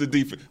was the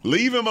defense.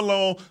 Leave him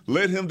alone.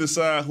 Let him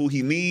decide who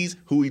he needs,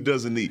 who he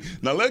doesn't need.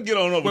 Now let's get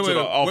on over to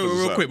the offensive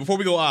side. Real quick before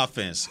we go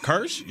offense.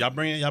 Kirsch, y'all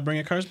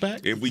bringing Kirsch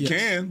back? If we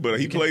can,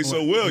 but he played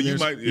so well, you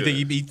might. You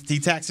think he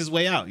taxed his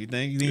way out? You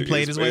think he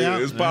played his way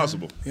out? It's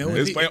possible.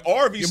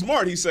 Or if he's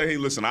smart, he say, "Hey,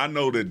 listen, I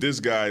know that this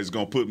guy is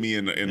going to put me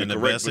in the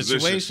correct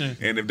position,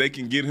 and if they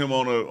can get him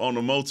on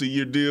a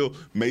multi-year deal,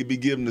 maybe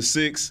give him the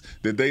 6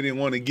 that they didn't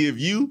want to give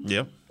you."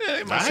 Yeah.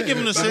 I'd give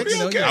him a 6.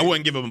 Okay. I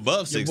wouldn't give him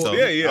above 6, though.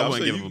 Yeah. I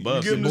wouldn't give him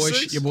above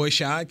 6. Your boy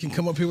Shad can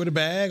come up here with a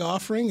bag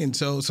offering, and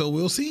so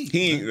we'll see.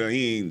 He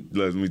ain't.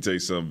 Let me tell you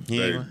something.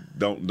 Hey,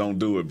 don't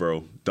do it,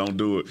 bro. Don't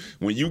do it.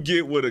 When you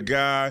get with a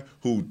guy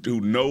who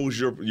knows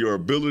your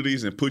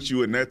abilities and puts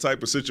you in that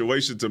type of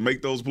situation to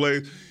make those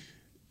plays,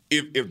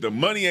 if the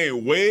money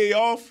ain't way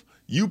off,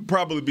 you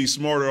probably be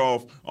smarter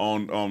off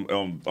on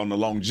the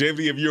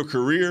longevity of your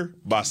career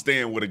by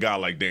staying with a guy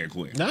like Dan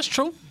Quinn. That's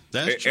true.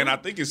 And I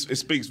think it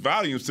speaks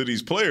volumes to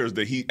these players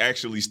that he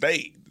actually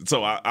stayed.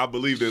 So I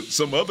believe that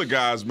some other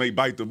guys may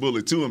bite the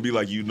bullet too and be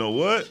like, you know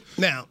what?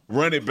 Now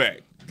run it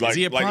back,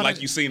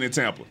 like you seen in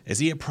Tampa. Is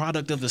he a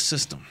product of the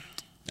system?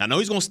 I know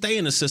he's going to stay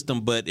in the system,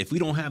 but if we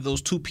don't have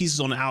those 2 pieces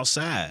on the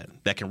outside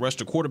that can rush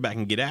the quarterback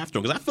and get after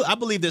him, because I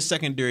believe this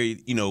secondary,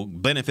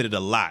 benefited a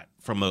lot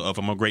from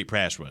a great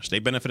pass rush. They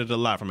benefited a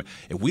lot from it.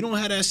 If we don't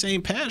have that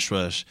same pass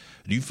rush,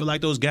 do you feel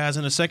like those guys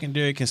in the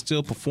secondary can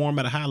still perform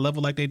at a high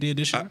level like they did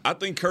this year? I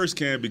think Kirsch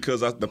can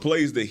because the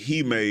plays that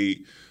he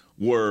made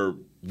were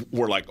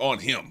like on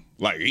him.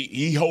 Like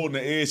he holding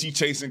the edge, he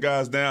chasing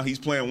guys down, he's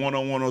playing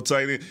one-on-one on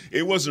tight end.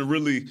 It wasn't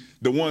really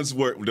the ones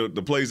where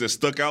the plays that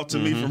stuck out to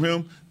me from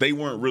him, they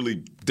weren't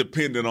really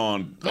dependent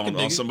on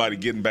somebody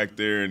getting back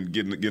there and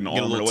getting the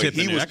arm away.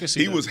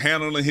 He was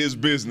handling his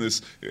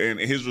business and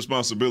his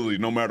responsibility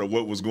no matter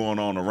what was going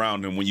on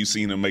around him when you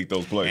seen him make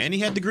those plays. And he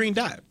had the green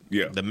dot.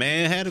 Yeah. The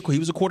man he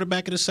was a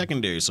quarterback in the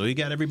secondary, so he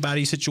got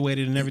everybody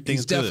situated and everything.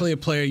 He's definitely a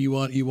player you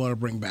want to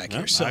bring back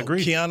here. So I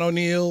agree. Keanu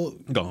O'Neal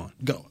gone.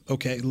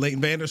 Okay,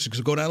 Leighton Vander Esch.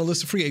 So go down the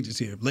list of free agents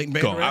here. Leighton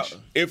Vander Esch.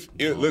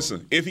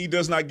 If he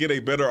does not get a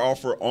better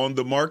offer on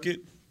the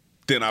market,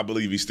 then I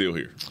believe he's still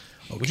here.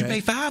 Okay. Would you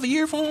pay $5 a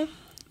year for him?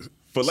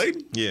 For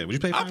Leighton? Yeah. Would you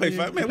pay $5? I pay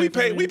 $5. Man,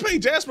 we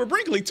paid Jasper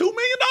Brinkley $2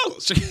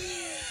 million.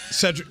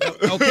 Cedric,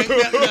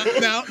 okay.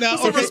 Now,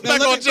 some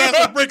respect on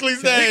Jasper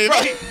Brinkley's name.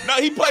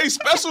 He played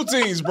special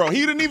teams, bro.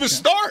 He didn't even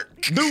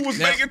start. Dude was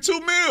making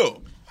 $2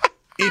 million.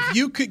 If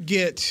you could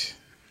get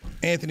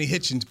Anthony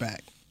Hitchens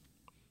back,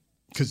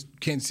 because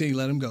Kansas City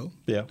let him go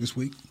this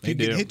week. They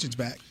get Hitchens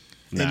back.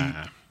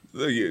 Nah.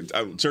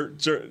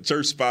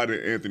 Church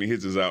spotted Anthony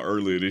Hitchens out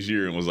earlier this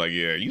year and was like,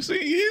 "Yeah, you see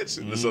Hitch?"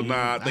 So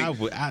I think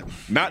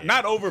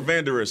not over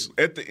Van Der Esch.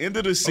 At the end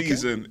of the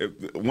season,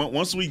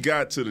 once we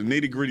got to the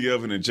nitty gritty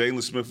of it, and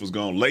Jalen Smith was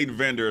gone, Leighton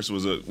Van Der Esch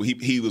was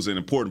he was an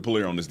important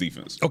player on this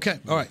defense. Okay,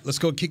 all right, let's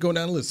keep going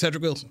down the list.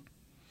 Cedric Wilson.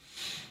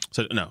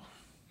 So no.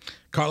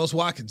 Carlos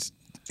Watkins,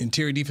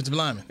 interior defensive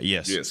lineman.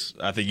 Yes.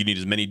 I think you need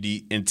as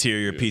many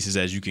interior pieces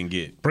as you can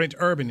get. Brent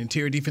Urban,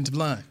 interior defensive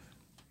line.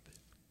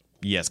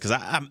 Yes, because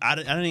I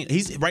don't.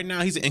 He's right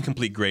now. He's an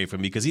incomplete grade for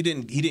me because he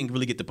didn't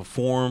really get to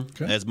perform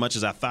as much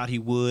as I thought he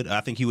would. I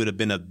think he would have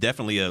been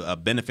definitely a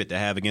benefit to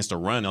have against a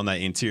run on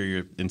that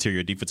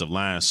interior defensive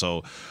line.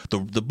 So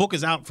the book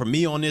is out for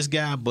me on this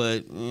guy,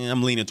 but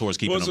I'm leaning towards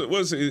keeping him.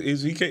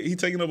 Is he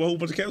taking up a whole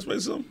bunch of cap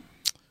space? Or something?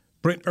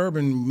 Brent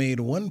Urban made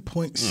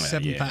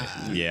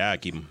 1.75. Yeah, I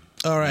keep him.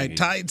 All right,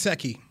 Ty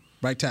Secchi,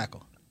 right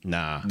tackle.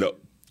 Nah. No.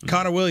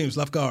 Connor Williams,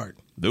 left guard.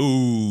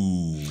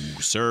 Ooh,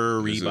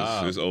 sorry,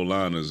 Bob. His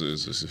O-line is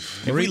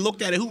if we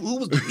looked at it, who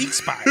was the weak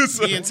spot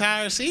the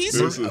entire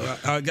season?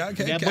 I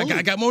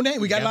got more names.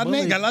 We got a lot of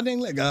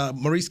names.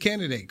 Maurice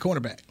Candidate,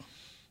 cornerback.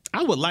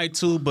 I would like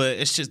to, but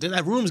it's just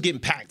that room's getting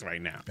packed right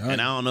now,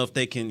 and I don't know if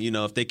they can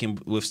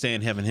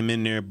withstand having him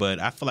in there. But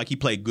I feel like he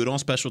played good on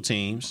special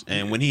teams,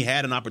 and when he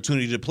had an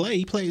opportunity to play,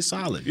 he played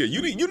solid. Yeah,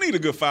 you need a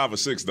good 5 or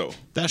 6 though.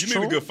 That's true.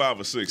 You need a good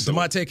 5 or 6.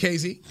 DeMonte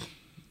Casey.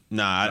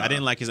 Nah, I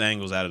didn't like his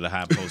angles out of the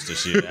high post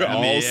this year.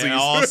 All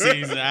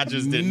season, I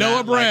just did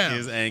not like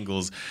his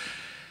angles.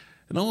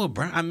 Noah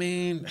Brown,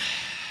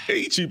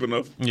 he cheap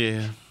enough.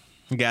 Yeah.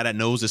 A guy that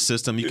knows the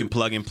system, you can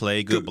plug and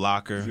play, good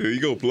blocker. There you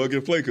go, plug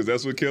and play, because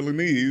that's what Kelly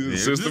needs.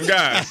 He's a system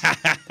guy.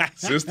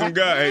 System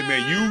guy. Hey,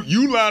 man,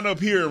 you line up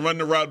here and run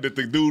the route that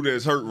the dude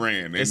that's hurt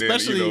ran. And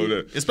especially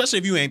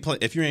if you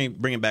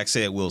ain't bringing back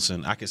Ced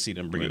Wilson, I can see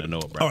them bringing a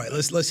Noah Brown. All right,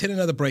 let's hit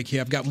another break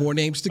here. I've got more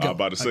names to go. I'm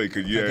about to say,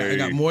 I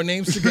got more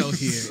names to go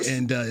here,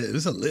 and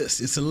it's a list.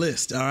 It's a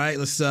list. All right,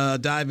 let's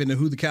dive into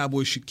who the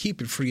Cowboys should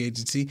keep in free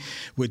agency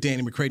with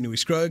Danny McCray, Newey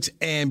Scruggs,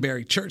 and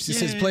Barry Church.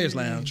 This is Players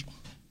Lounge.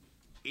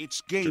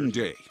 It's game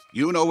day.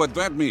 You know what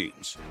that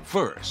means.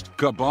 First,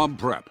 kebab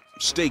prep.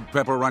 Steak,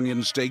 pepper,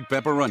 onion, steak,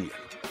 pepper, onion.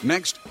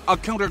 Next, a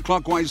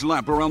counterclockwise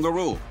lap around the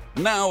room.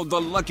 Now the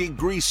lucky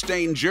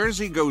grease-stained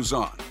jersey goes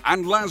on.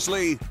 And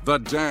lastly, the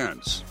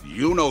dance.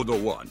 You know the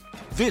one.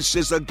 This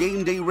is a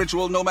game day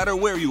ritual no matter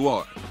where you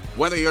are.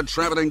 Whether you're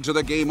traveling to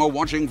the game or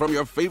watching from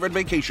your favorite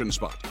vacation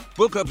spot,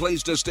 book a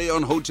place to stay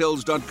on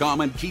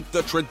Hotels.com and keep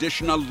the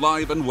tradition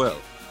alive and well.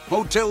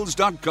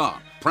 Hotels.com,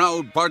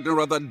 proud partner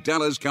of the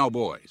Dallas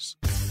Cowboys.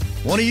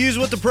 Want to use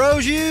what the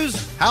pros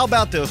use? How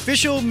about the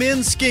official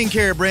men's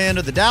skincare brand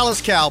of the Dallas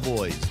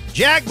Cowboys,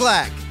 Jack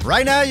Black?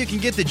 Right now, you can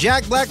get the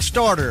Jack Black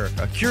Starter,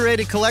 a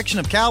curated collection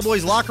of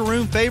Cowboys locker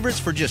room favorites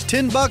for just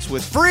 $10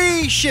 with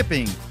free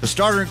shipping. The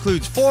starter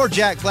includes 4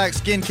 Jack Black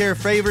skincare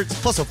favorites,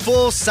 plus a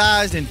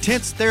full-sized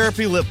intense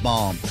therapy lip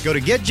balm. Go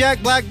to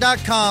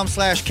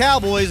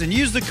getjackblack.com/Cowboys and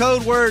use the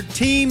code word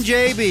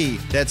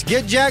TEAMJB. That's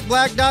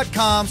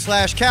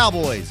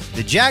getjackblack.com/Cowboys.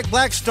 The Jack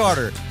Black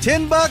Starter,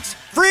 $10,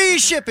 free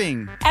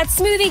shipping. At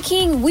Smoothie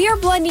King, we are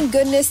blending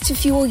goodness to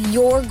fuel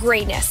your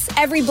greatness.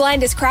 Every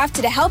blend is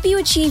crafted to help you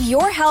achieve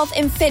your health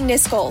and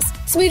fitness goals.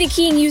 Smoothie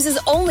King uses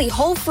only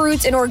whole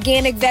fruits and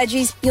organic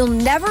veggies. You'll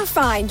never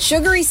find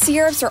sugary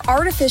syrups or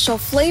artificial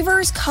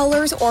flavors,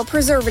 colors, or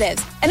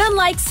preservatives. And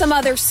unlike some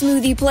other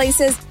smoothie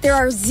places, there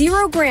are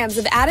 0 grams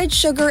of added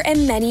sugar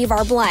in many of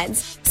our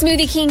blends.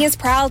 Smoothie King is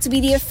proud to be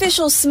the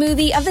official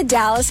smoothie of the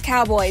Dallas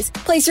Cowboys.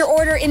 Place your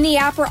order in the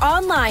app or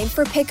online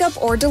for pickup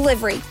or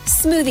delivery.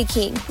 Smoothie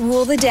King,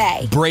 rule the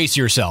day. Brace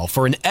yourself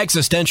for an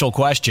existential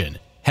question.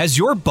 Has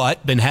your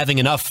butt been having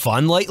enough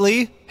fun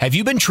lately? Have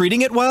you been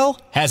treating it well?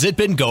 Has it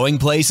been going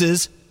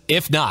places?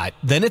 If not,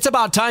 then it's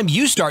about time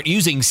you start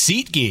using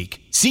SeatGeek.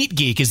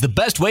 SeatGeek is the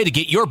best way to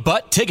get your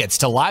butt tickets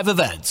to live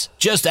events.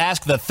 Just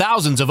ask the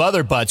thousands of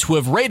other butts who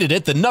have rated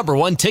it the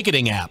 #1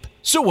 ticketing app.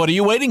 So what are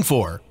you waiting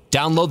for?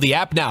 Download the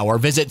app now or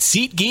visit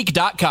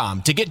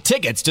SeatGeek.com to get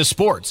tickets to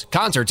sports,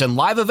 concerts, and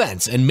live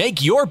events and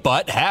make your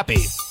butt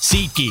happy.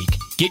 SeatGeek.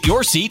 Get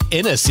your seat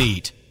in a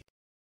seat.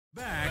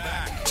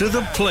 Back to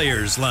the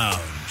Players Lounge.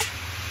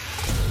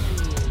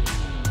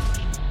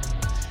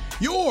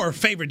 Your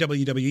favorite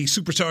WWE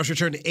superstars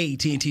return to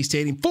AT&T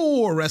Stadium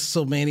for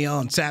WrestleMania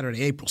on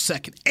Saturday, April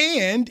 2nd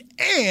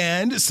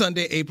and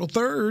Sunday, April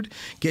 3rd.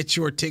 Get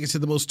your tickets to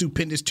the most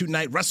stupendous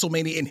two-night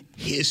WrestleMania in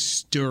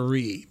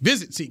history.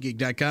 Visit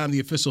SeatGeek.com, the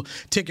official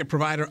ticket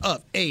provider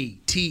of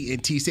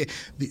AT&T Stadium.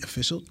 The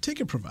official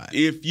ticket provider.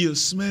 If you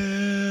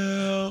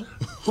smell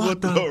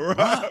what the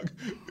Rock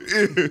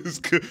is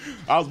good.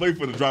 I was waiting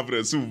for the drop of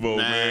that Super Bowl,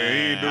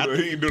 man.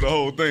 He didn't do the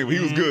whole thing, but he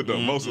was good,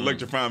 though. Most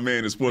electrifying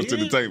man in sports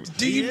entertainment.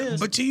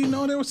 But do you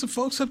know there were some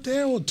folks up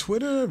there on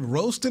Twitter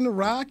roasting The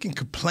Rock and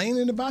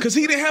complaining about it? Because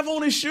he didn't have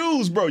on his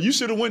shoes, bro. You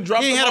should have went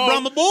dropped He them had a off.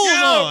 Brahma Bulls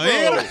on.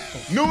 Bro.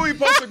 Knew he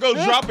supposed to go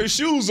drop his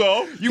shoes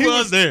off. He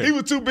was there. He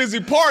was too busy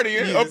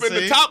partying up in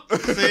the top.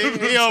 See,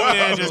 he over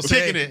there just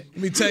kicking it.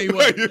 Let me tell you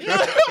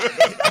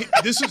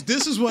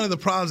This is one of the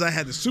problems I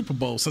had the Super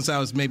Bowl since I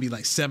was maybe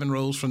like 7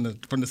 rows from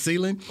the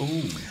ceiling.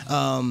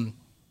 Ooh.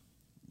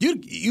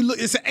 You look,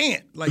 it's an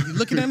ant. Like you're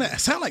looking at that. It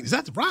sound like, is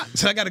that the Rock?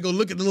 So I got to go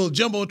look at the little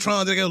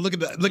jumbotrons. I got to look at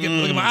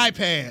my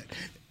iPad.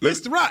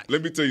 It's the Rock.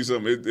 Let me tell you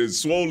something. It's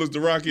swole as the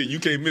Rock is. You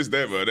can't miss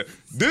that, man.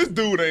 This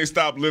dude ain't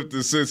stopped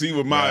lifting since he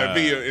was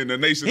Maivia in the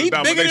Nation of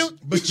Domination.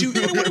 But he was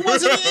in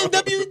WWE.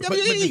 But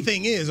the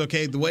thing is,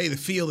 okay, the way the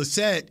field is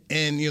set,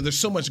 and there's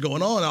so much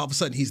going on. All of a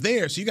sudden, he's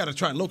there. So you got to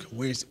try and look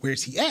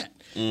where's he at,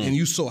 and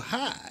you so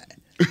high.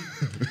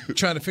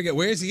 Trying to figure out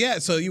where is he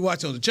at. So you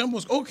watch on the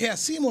jumbos. Okay, I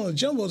see him on the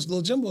jumbos,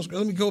 little jumbos.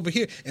 Let me go over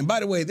here. And by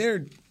the way,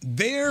 their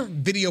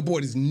video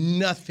board is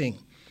nothing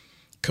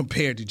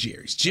compared to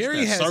Jerry's.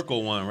 Jerry has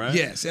circle one, right?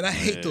 Yes, and I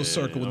hate those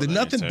circle ones.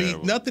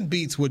 Nothing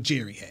beats what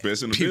Jerry has.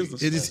 Best in the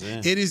business.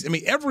 It is. I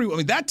mean,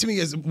 that to me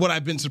is what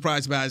I've been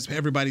surprised about. Is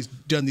everybody's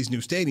done these new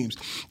stadiums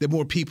that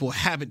more people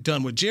haven't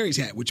done what Jerry's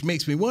had, which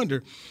makes me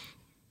wonder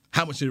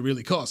how much did it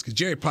really cost? Because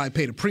Jerry probably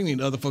paid a premium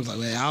to other folks like,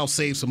 man, I'll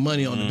save some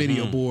money on the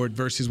video board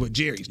versus what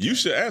Jerry's doing. You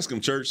should ask him,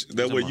 Church.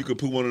 That way you could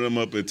put one of them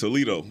up at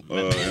Toledo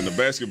in the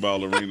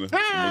basketball arena.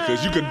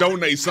 Because you could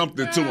donate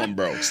something to them,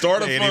 bro.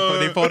 Start a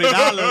fund. They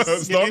 $40.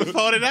 Start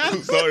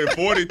 $40. Start at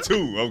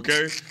 42,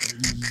 okay?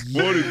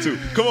 42.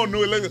 Come on,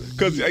 Newey.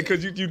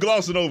 Because you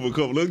glossing over a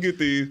couple. Let's get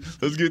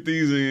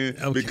these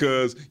in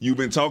because you've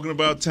been talking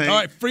about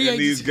Tank and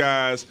these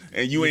guys,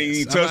 and you ain't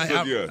even touched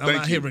it yet. I'm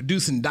out here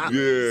reducing dollars.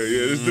 Yeah,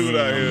 this dude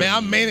out here. Man,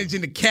 I'm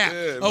managing the cap.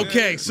 Yeah,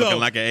 okay, so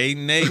looking like an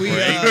 8-8 or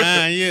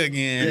 8-9 year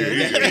again.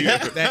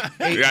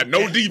 Yeah,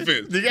 no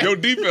defense. Your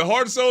defense,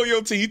 heart and soul,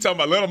 your team. He talking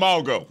about let them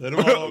all go. Let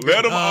them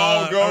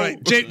all go. All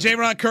right.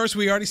 J-Ron Kearse,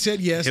 we already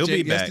said yes. He'll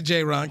be back. Yes to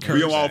J-Ron Kearse.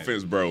 We on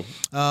offense, bro.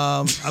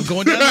 I'm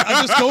going down.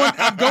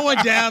 I'm going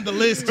down the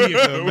list here.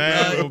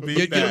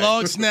 Your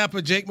long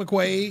snapper, Jake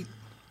McQuaid.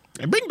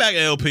 And bring back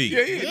LP.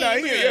 He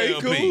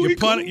cool.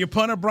 Your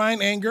punter,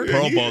 Brian Anger.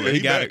 Pro Bowler.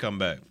 He got to come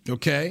back.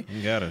 Okay.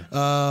 He got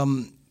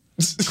to.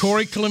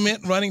 Corey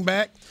Clement, running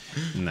back.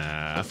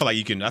 Nah, I feel like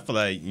you can get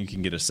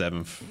a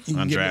 7th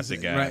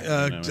undrafted guy.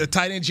 Right.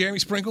 Tight end Jeremy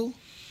Sprinkle.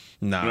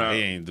 Nah, he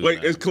ain't doing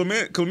that. Wait, is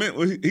Clement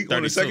he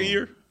on his second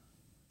year?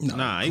 No,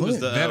 nah, he was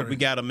the we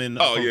got him in.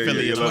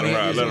 Philly.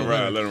 Let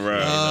him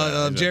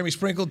ride. Jeremy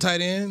Sprinkle,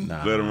 tight end.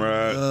 Nah. Let him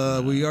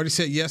ride. We already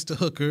said yes to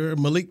Hooker.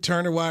 Malik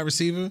Turner, wide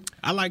receiver.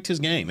 I liked his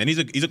game, and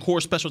he's a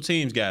core special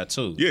teams guy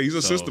too. Yeah, he's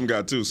a system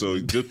guy too. So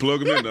just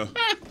plug him in there.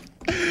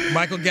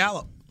 Michael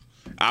Gallup.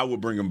 I would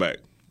bring him back.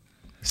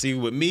 See,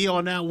 with me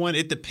on that one,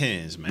 it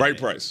depends, man. Right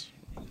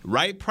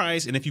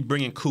price, and if you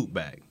bring in Coop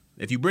back.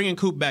 If you bring in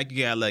Coop back,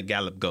 you gotta let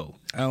Gallup go.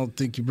 I don't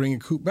think you're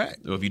bringing Coop back.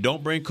 So if you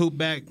don't bring Coop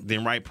back,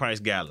 then right price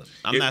Gallup.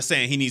 I'm not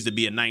saying he needs to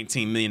be a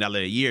 $19 million a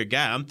year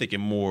guy. I'm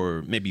thinking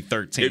more maybe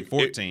 13,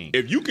 14.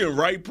 If you can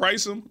right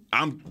price him,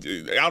 I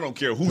don't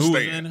care who's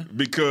staying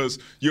because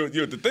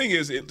the thing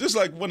is just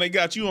like when they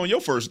got you on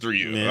your first 3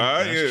 years. Yeah,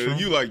 right?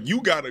 true.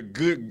 You got a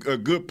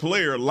good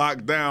player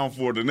locked down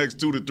for the next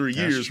 2 to 3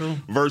 years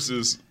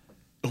versus.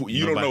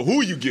 You don't know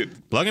who you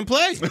get. Plug and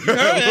play. You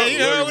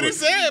heard what he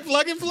said.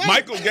 Plug and play.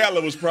 Michael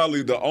Gallup was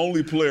probably the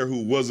only player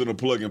who wasn't a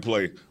plug and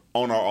play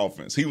on our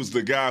offense. He was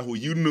the guy who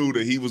you knew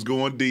that he was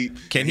going deep.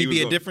 Can he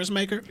be a difference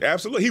maker?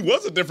 Absolutely. He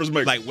was a difference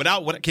maker.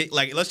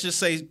 Let's just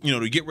say,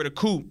 to get rid of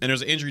Coop and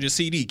there's an injury to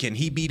CD. Can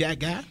he be that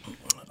guy?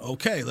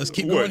 Okay, let's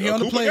keep going here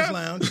on the Players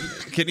Lounge.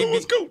 Can he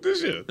be Coop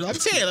this year? I'm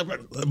saying,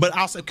 but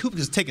also Coop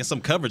is taking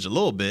some coverage a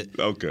little bit.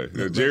 Okay.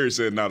 Jerry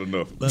said not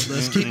enough.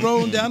 Let's keep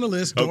rolling down the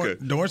list.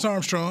 Dorrance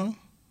Armstrong.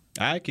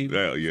 I keep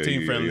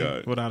team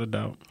friendly, without a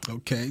doubt.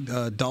 Okay,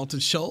 Dalton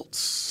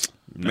Schultz.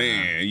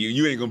 Man,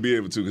 you ain't gonna be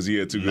able to because he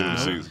had too good of a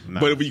season.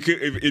 But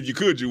if you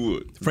could, you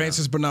would.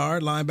 Francis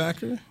Bernard,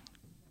 linebacker.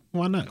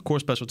 Why not? Core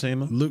special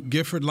teamer. Luke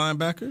Gifford,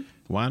 linebacker.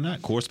 Why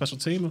not? Core special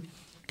teamer.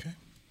 Okay.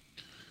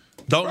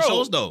 Dalton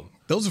Schultz, though.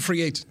 Those are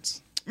free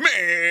agents. Man,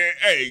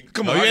 hey,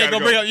 come on. You ain't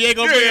gonna bring up. He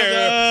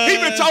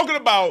been talking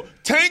about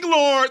Tank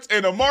Lawrence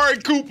and Amari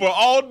Cooper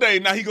all day.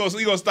 Now he gonna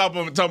stop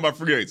him and talk about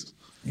free agents.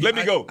 Let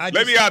me go.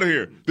 Let me out of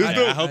here.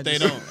 I hope they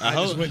don't. I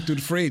just went through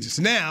the free agents.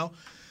 Now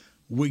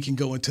we can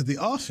go into the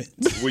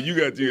offense. Well, you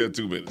got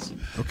 2 minutes.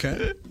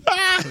 Okay.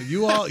 So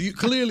you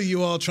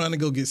all trying to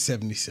go get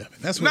 77.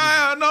 That's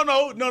what.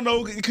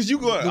 No. Because you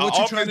go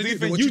offense,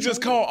 defense. You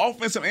just call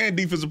offensive and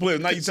defensive players.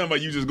 Now you talking about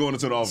you just going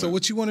into the offense. So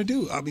what you want to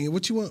do? I mean,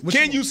 what you want?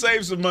 Can you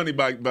save some money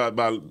by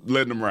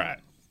letting them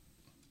ride?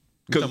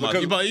 You talking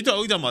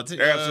about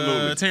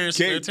absolutely Terrence?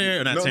 What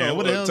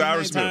the hell?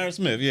 Tyron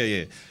Smith.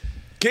 Yeah.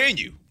 Can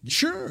you?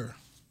 Sure.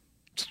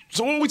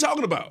 So what are we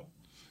talking about?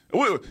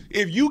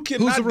 If you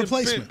cannot, who's the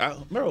replacement?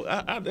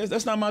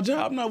 That's not my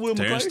job. I'm not Will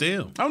Terrence McClay.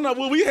 Steele. I'm not.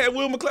 We had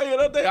Will McClay the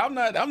other day. I'm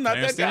not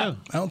Terrence that guy. Steele.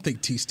 I don't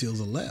think T. Steele's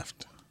a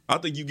left. I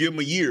think you give him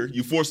a year.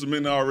 You force him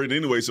in already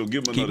anyway. So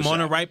give him another shot. Keep him on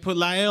the right. Put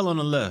Lyle on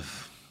the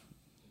left.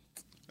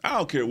 I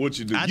don't care what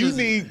you do.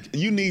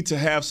 You need to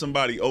have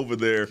somebody over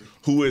there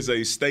who is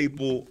a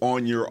staple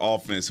on your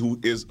offense, who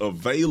is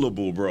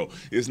available, bro.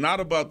 It's not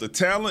about the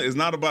talent. It's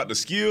not about the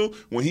skill.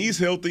 When he's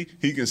healthy,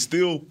 he can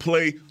still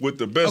play with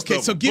the best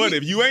of them. But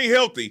if you ain't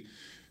healthy,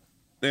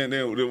 And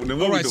then what All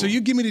we right, so doing? you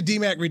give me the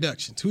DMAC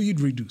reductions. Who you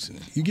reducing?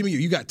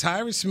 You got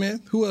Tyron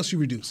Smith. Who else you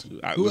reducing?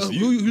 Who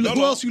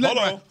else you letting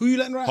ride? Who you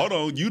letting ride? Hold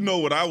on. You know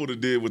what I would have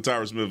did with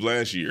Tyron Smith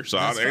last year. So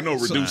ain't no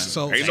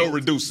reducing. Ain't no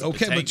reducing.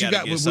 Okay, but you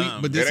got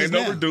but this it ain't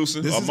no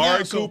reducing.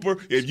 Amari Cooper.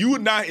 If you're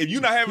not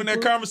having that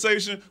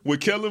conversation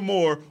with Kellen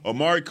Moore,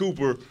 Amari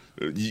Cooper.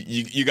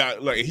 You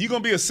got like he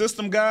gonna be a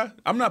system guy.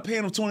 I'm not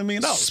paying him $20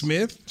 million.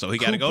 Smith, so he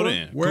got to go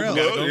then. Where else?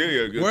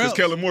 Yeah. Because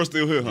Kellen Moore's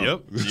still here, huh?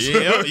 Yep.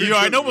 Yeah, you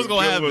already know what's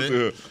gonna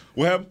happen.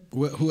 What happened?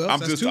 Who else?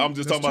 I'm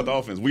just talking about the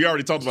offense. We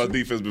already talked about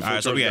defense before. All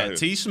right, so we got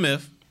T.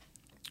 Smith.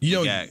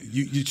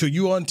 So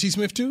you on T.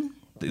 Smith too?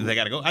 They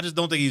got to go. I just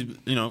don't think he's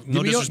no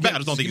disrespect. I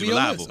just don't think he's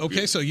reliable.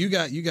 Okay, so you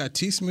got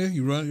T. Smith.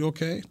 You run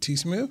okay. T.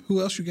 Smith.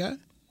 Who else you got?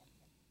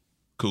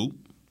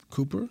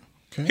 Cooper.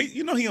 Okay.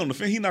 He on the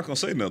fence. He not gonna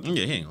say nothing.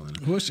 Yeah, he ain't gonna.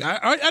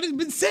 I done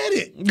been said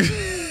it.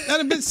 I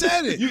done been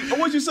said it.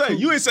 What'd you say?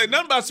 You ain't say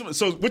nothing about Smith.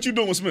 So what you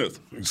doing with Smith?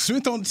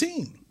 Smith on the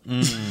team.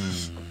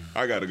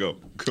 I gotta go.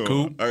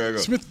 Cool. I gotta go.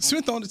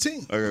 Smith on the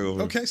team. I gotta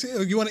go. Okay,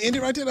 so you want to end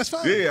it right there? That's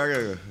fine. Yeah, I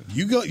gotta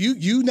go.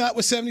 You not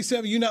with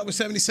 77. You not with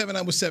 77.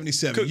 I'm with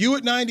 77. You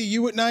at 90.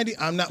 You at 90.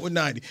 I'm not with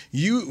 90.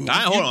 Hold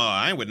on.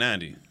 I ain't with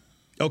 90.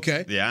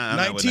 Okay. Yeah, I'm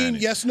 19, not with 90.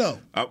 Yes, no.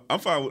 I'm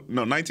fine with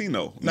 19.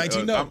 No.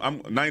 19, no.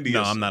 I'm 90. No,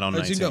 yes. I'm not on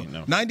 19.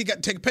 No. 90 got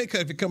to take a pay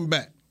cut if you're coming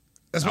back.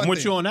 That's I'm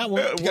with you on that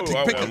one. I'm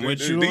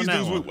with you on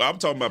that one. I'm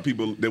talking about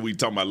people that we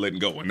talking about letting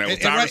go, and that was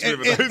Tyron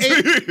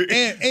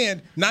Smith.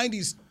 And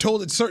 90s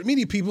told certain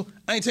media people,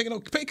 I ain't taking no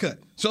pay cut.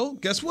 So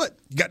guess what?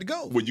 You got to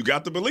go. Well, you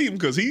got to believe him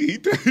because he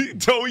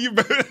told you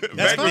back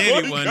before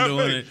he wasn't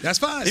doing it. That's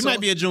fine. He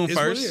might be a June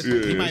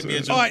 1st. He might be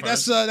a June 1st. All right,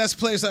 that's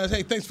Players Lounge.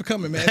 Hey, thanks for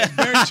coming, man.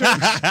 Barry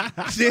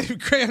Church,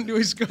 David Graham doing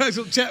his guys.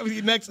 We'll chat with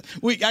you next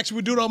week. Actually,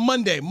 we'll do it on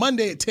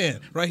Monday at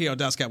 10, right here on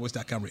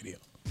DallasCowboys.com radio.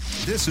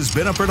 This has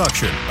been a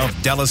production of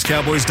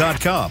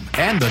DallasCowboys.com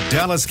and the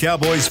Dallas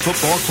Cowboys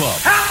Football Club.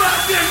 How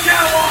about them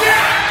Cowboys?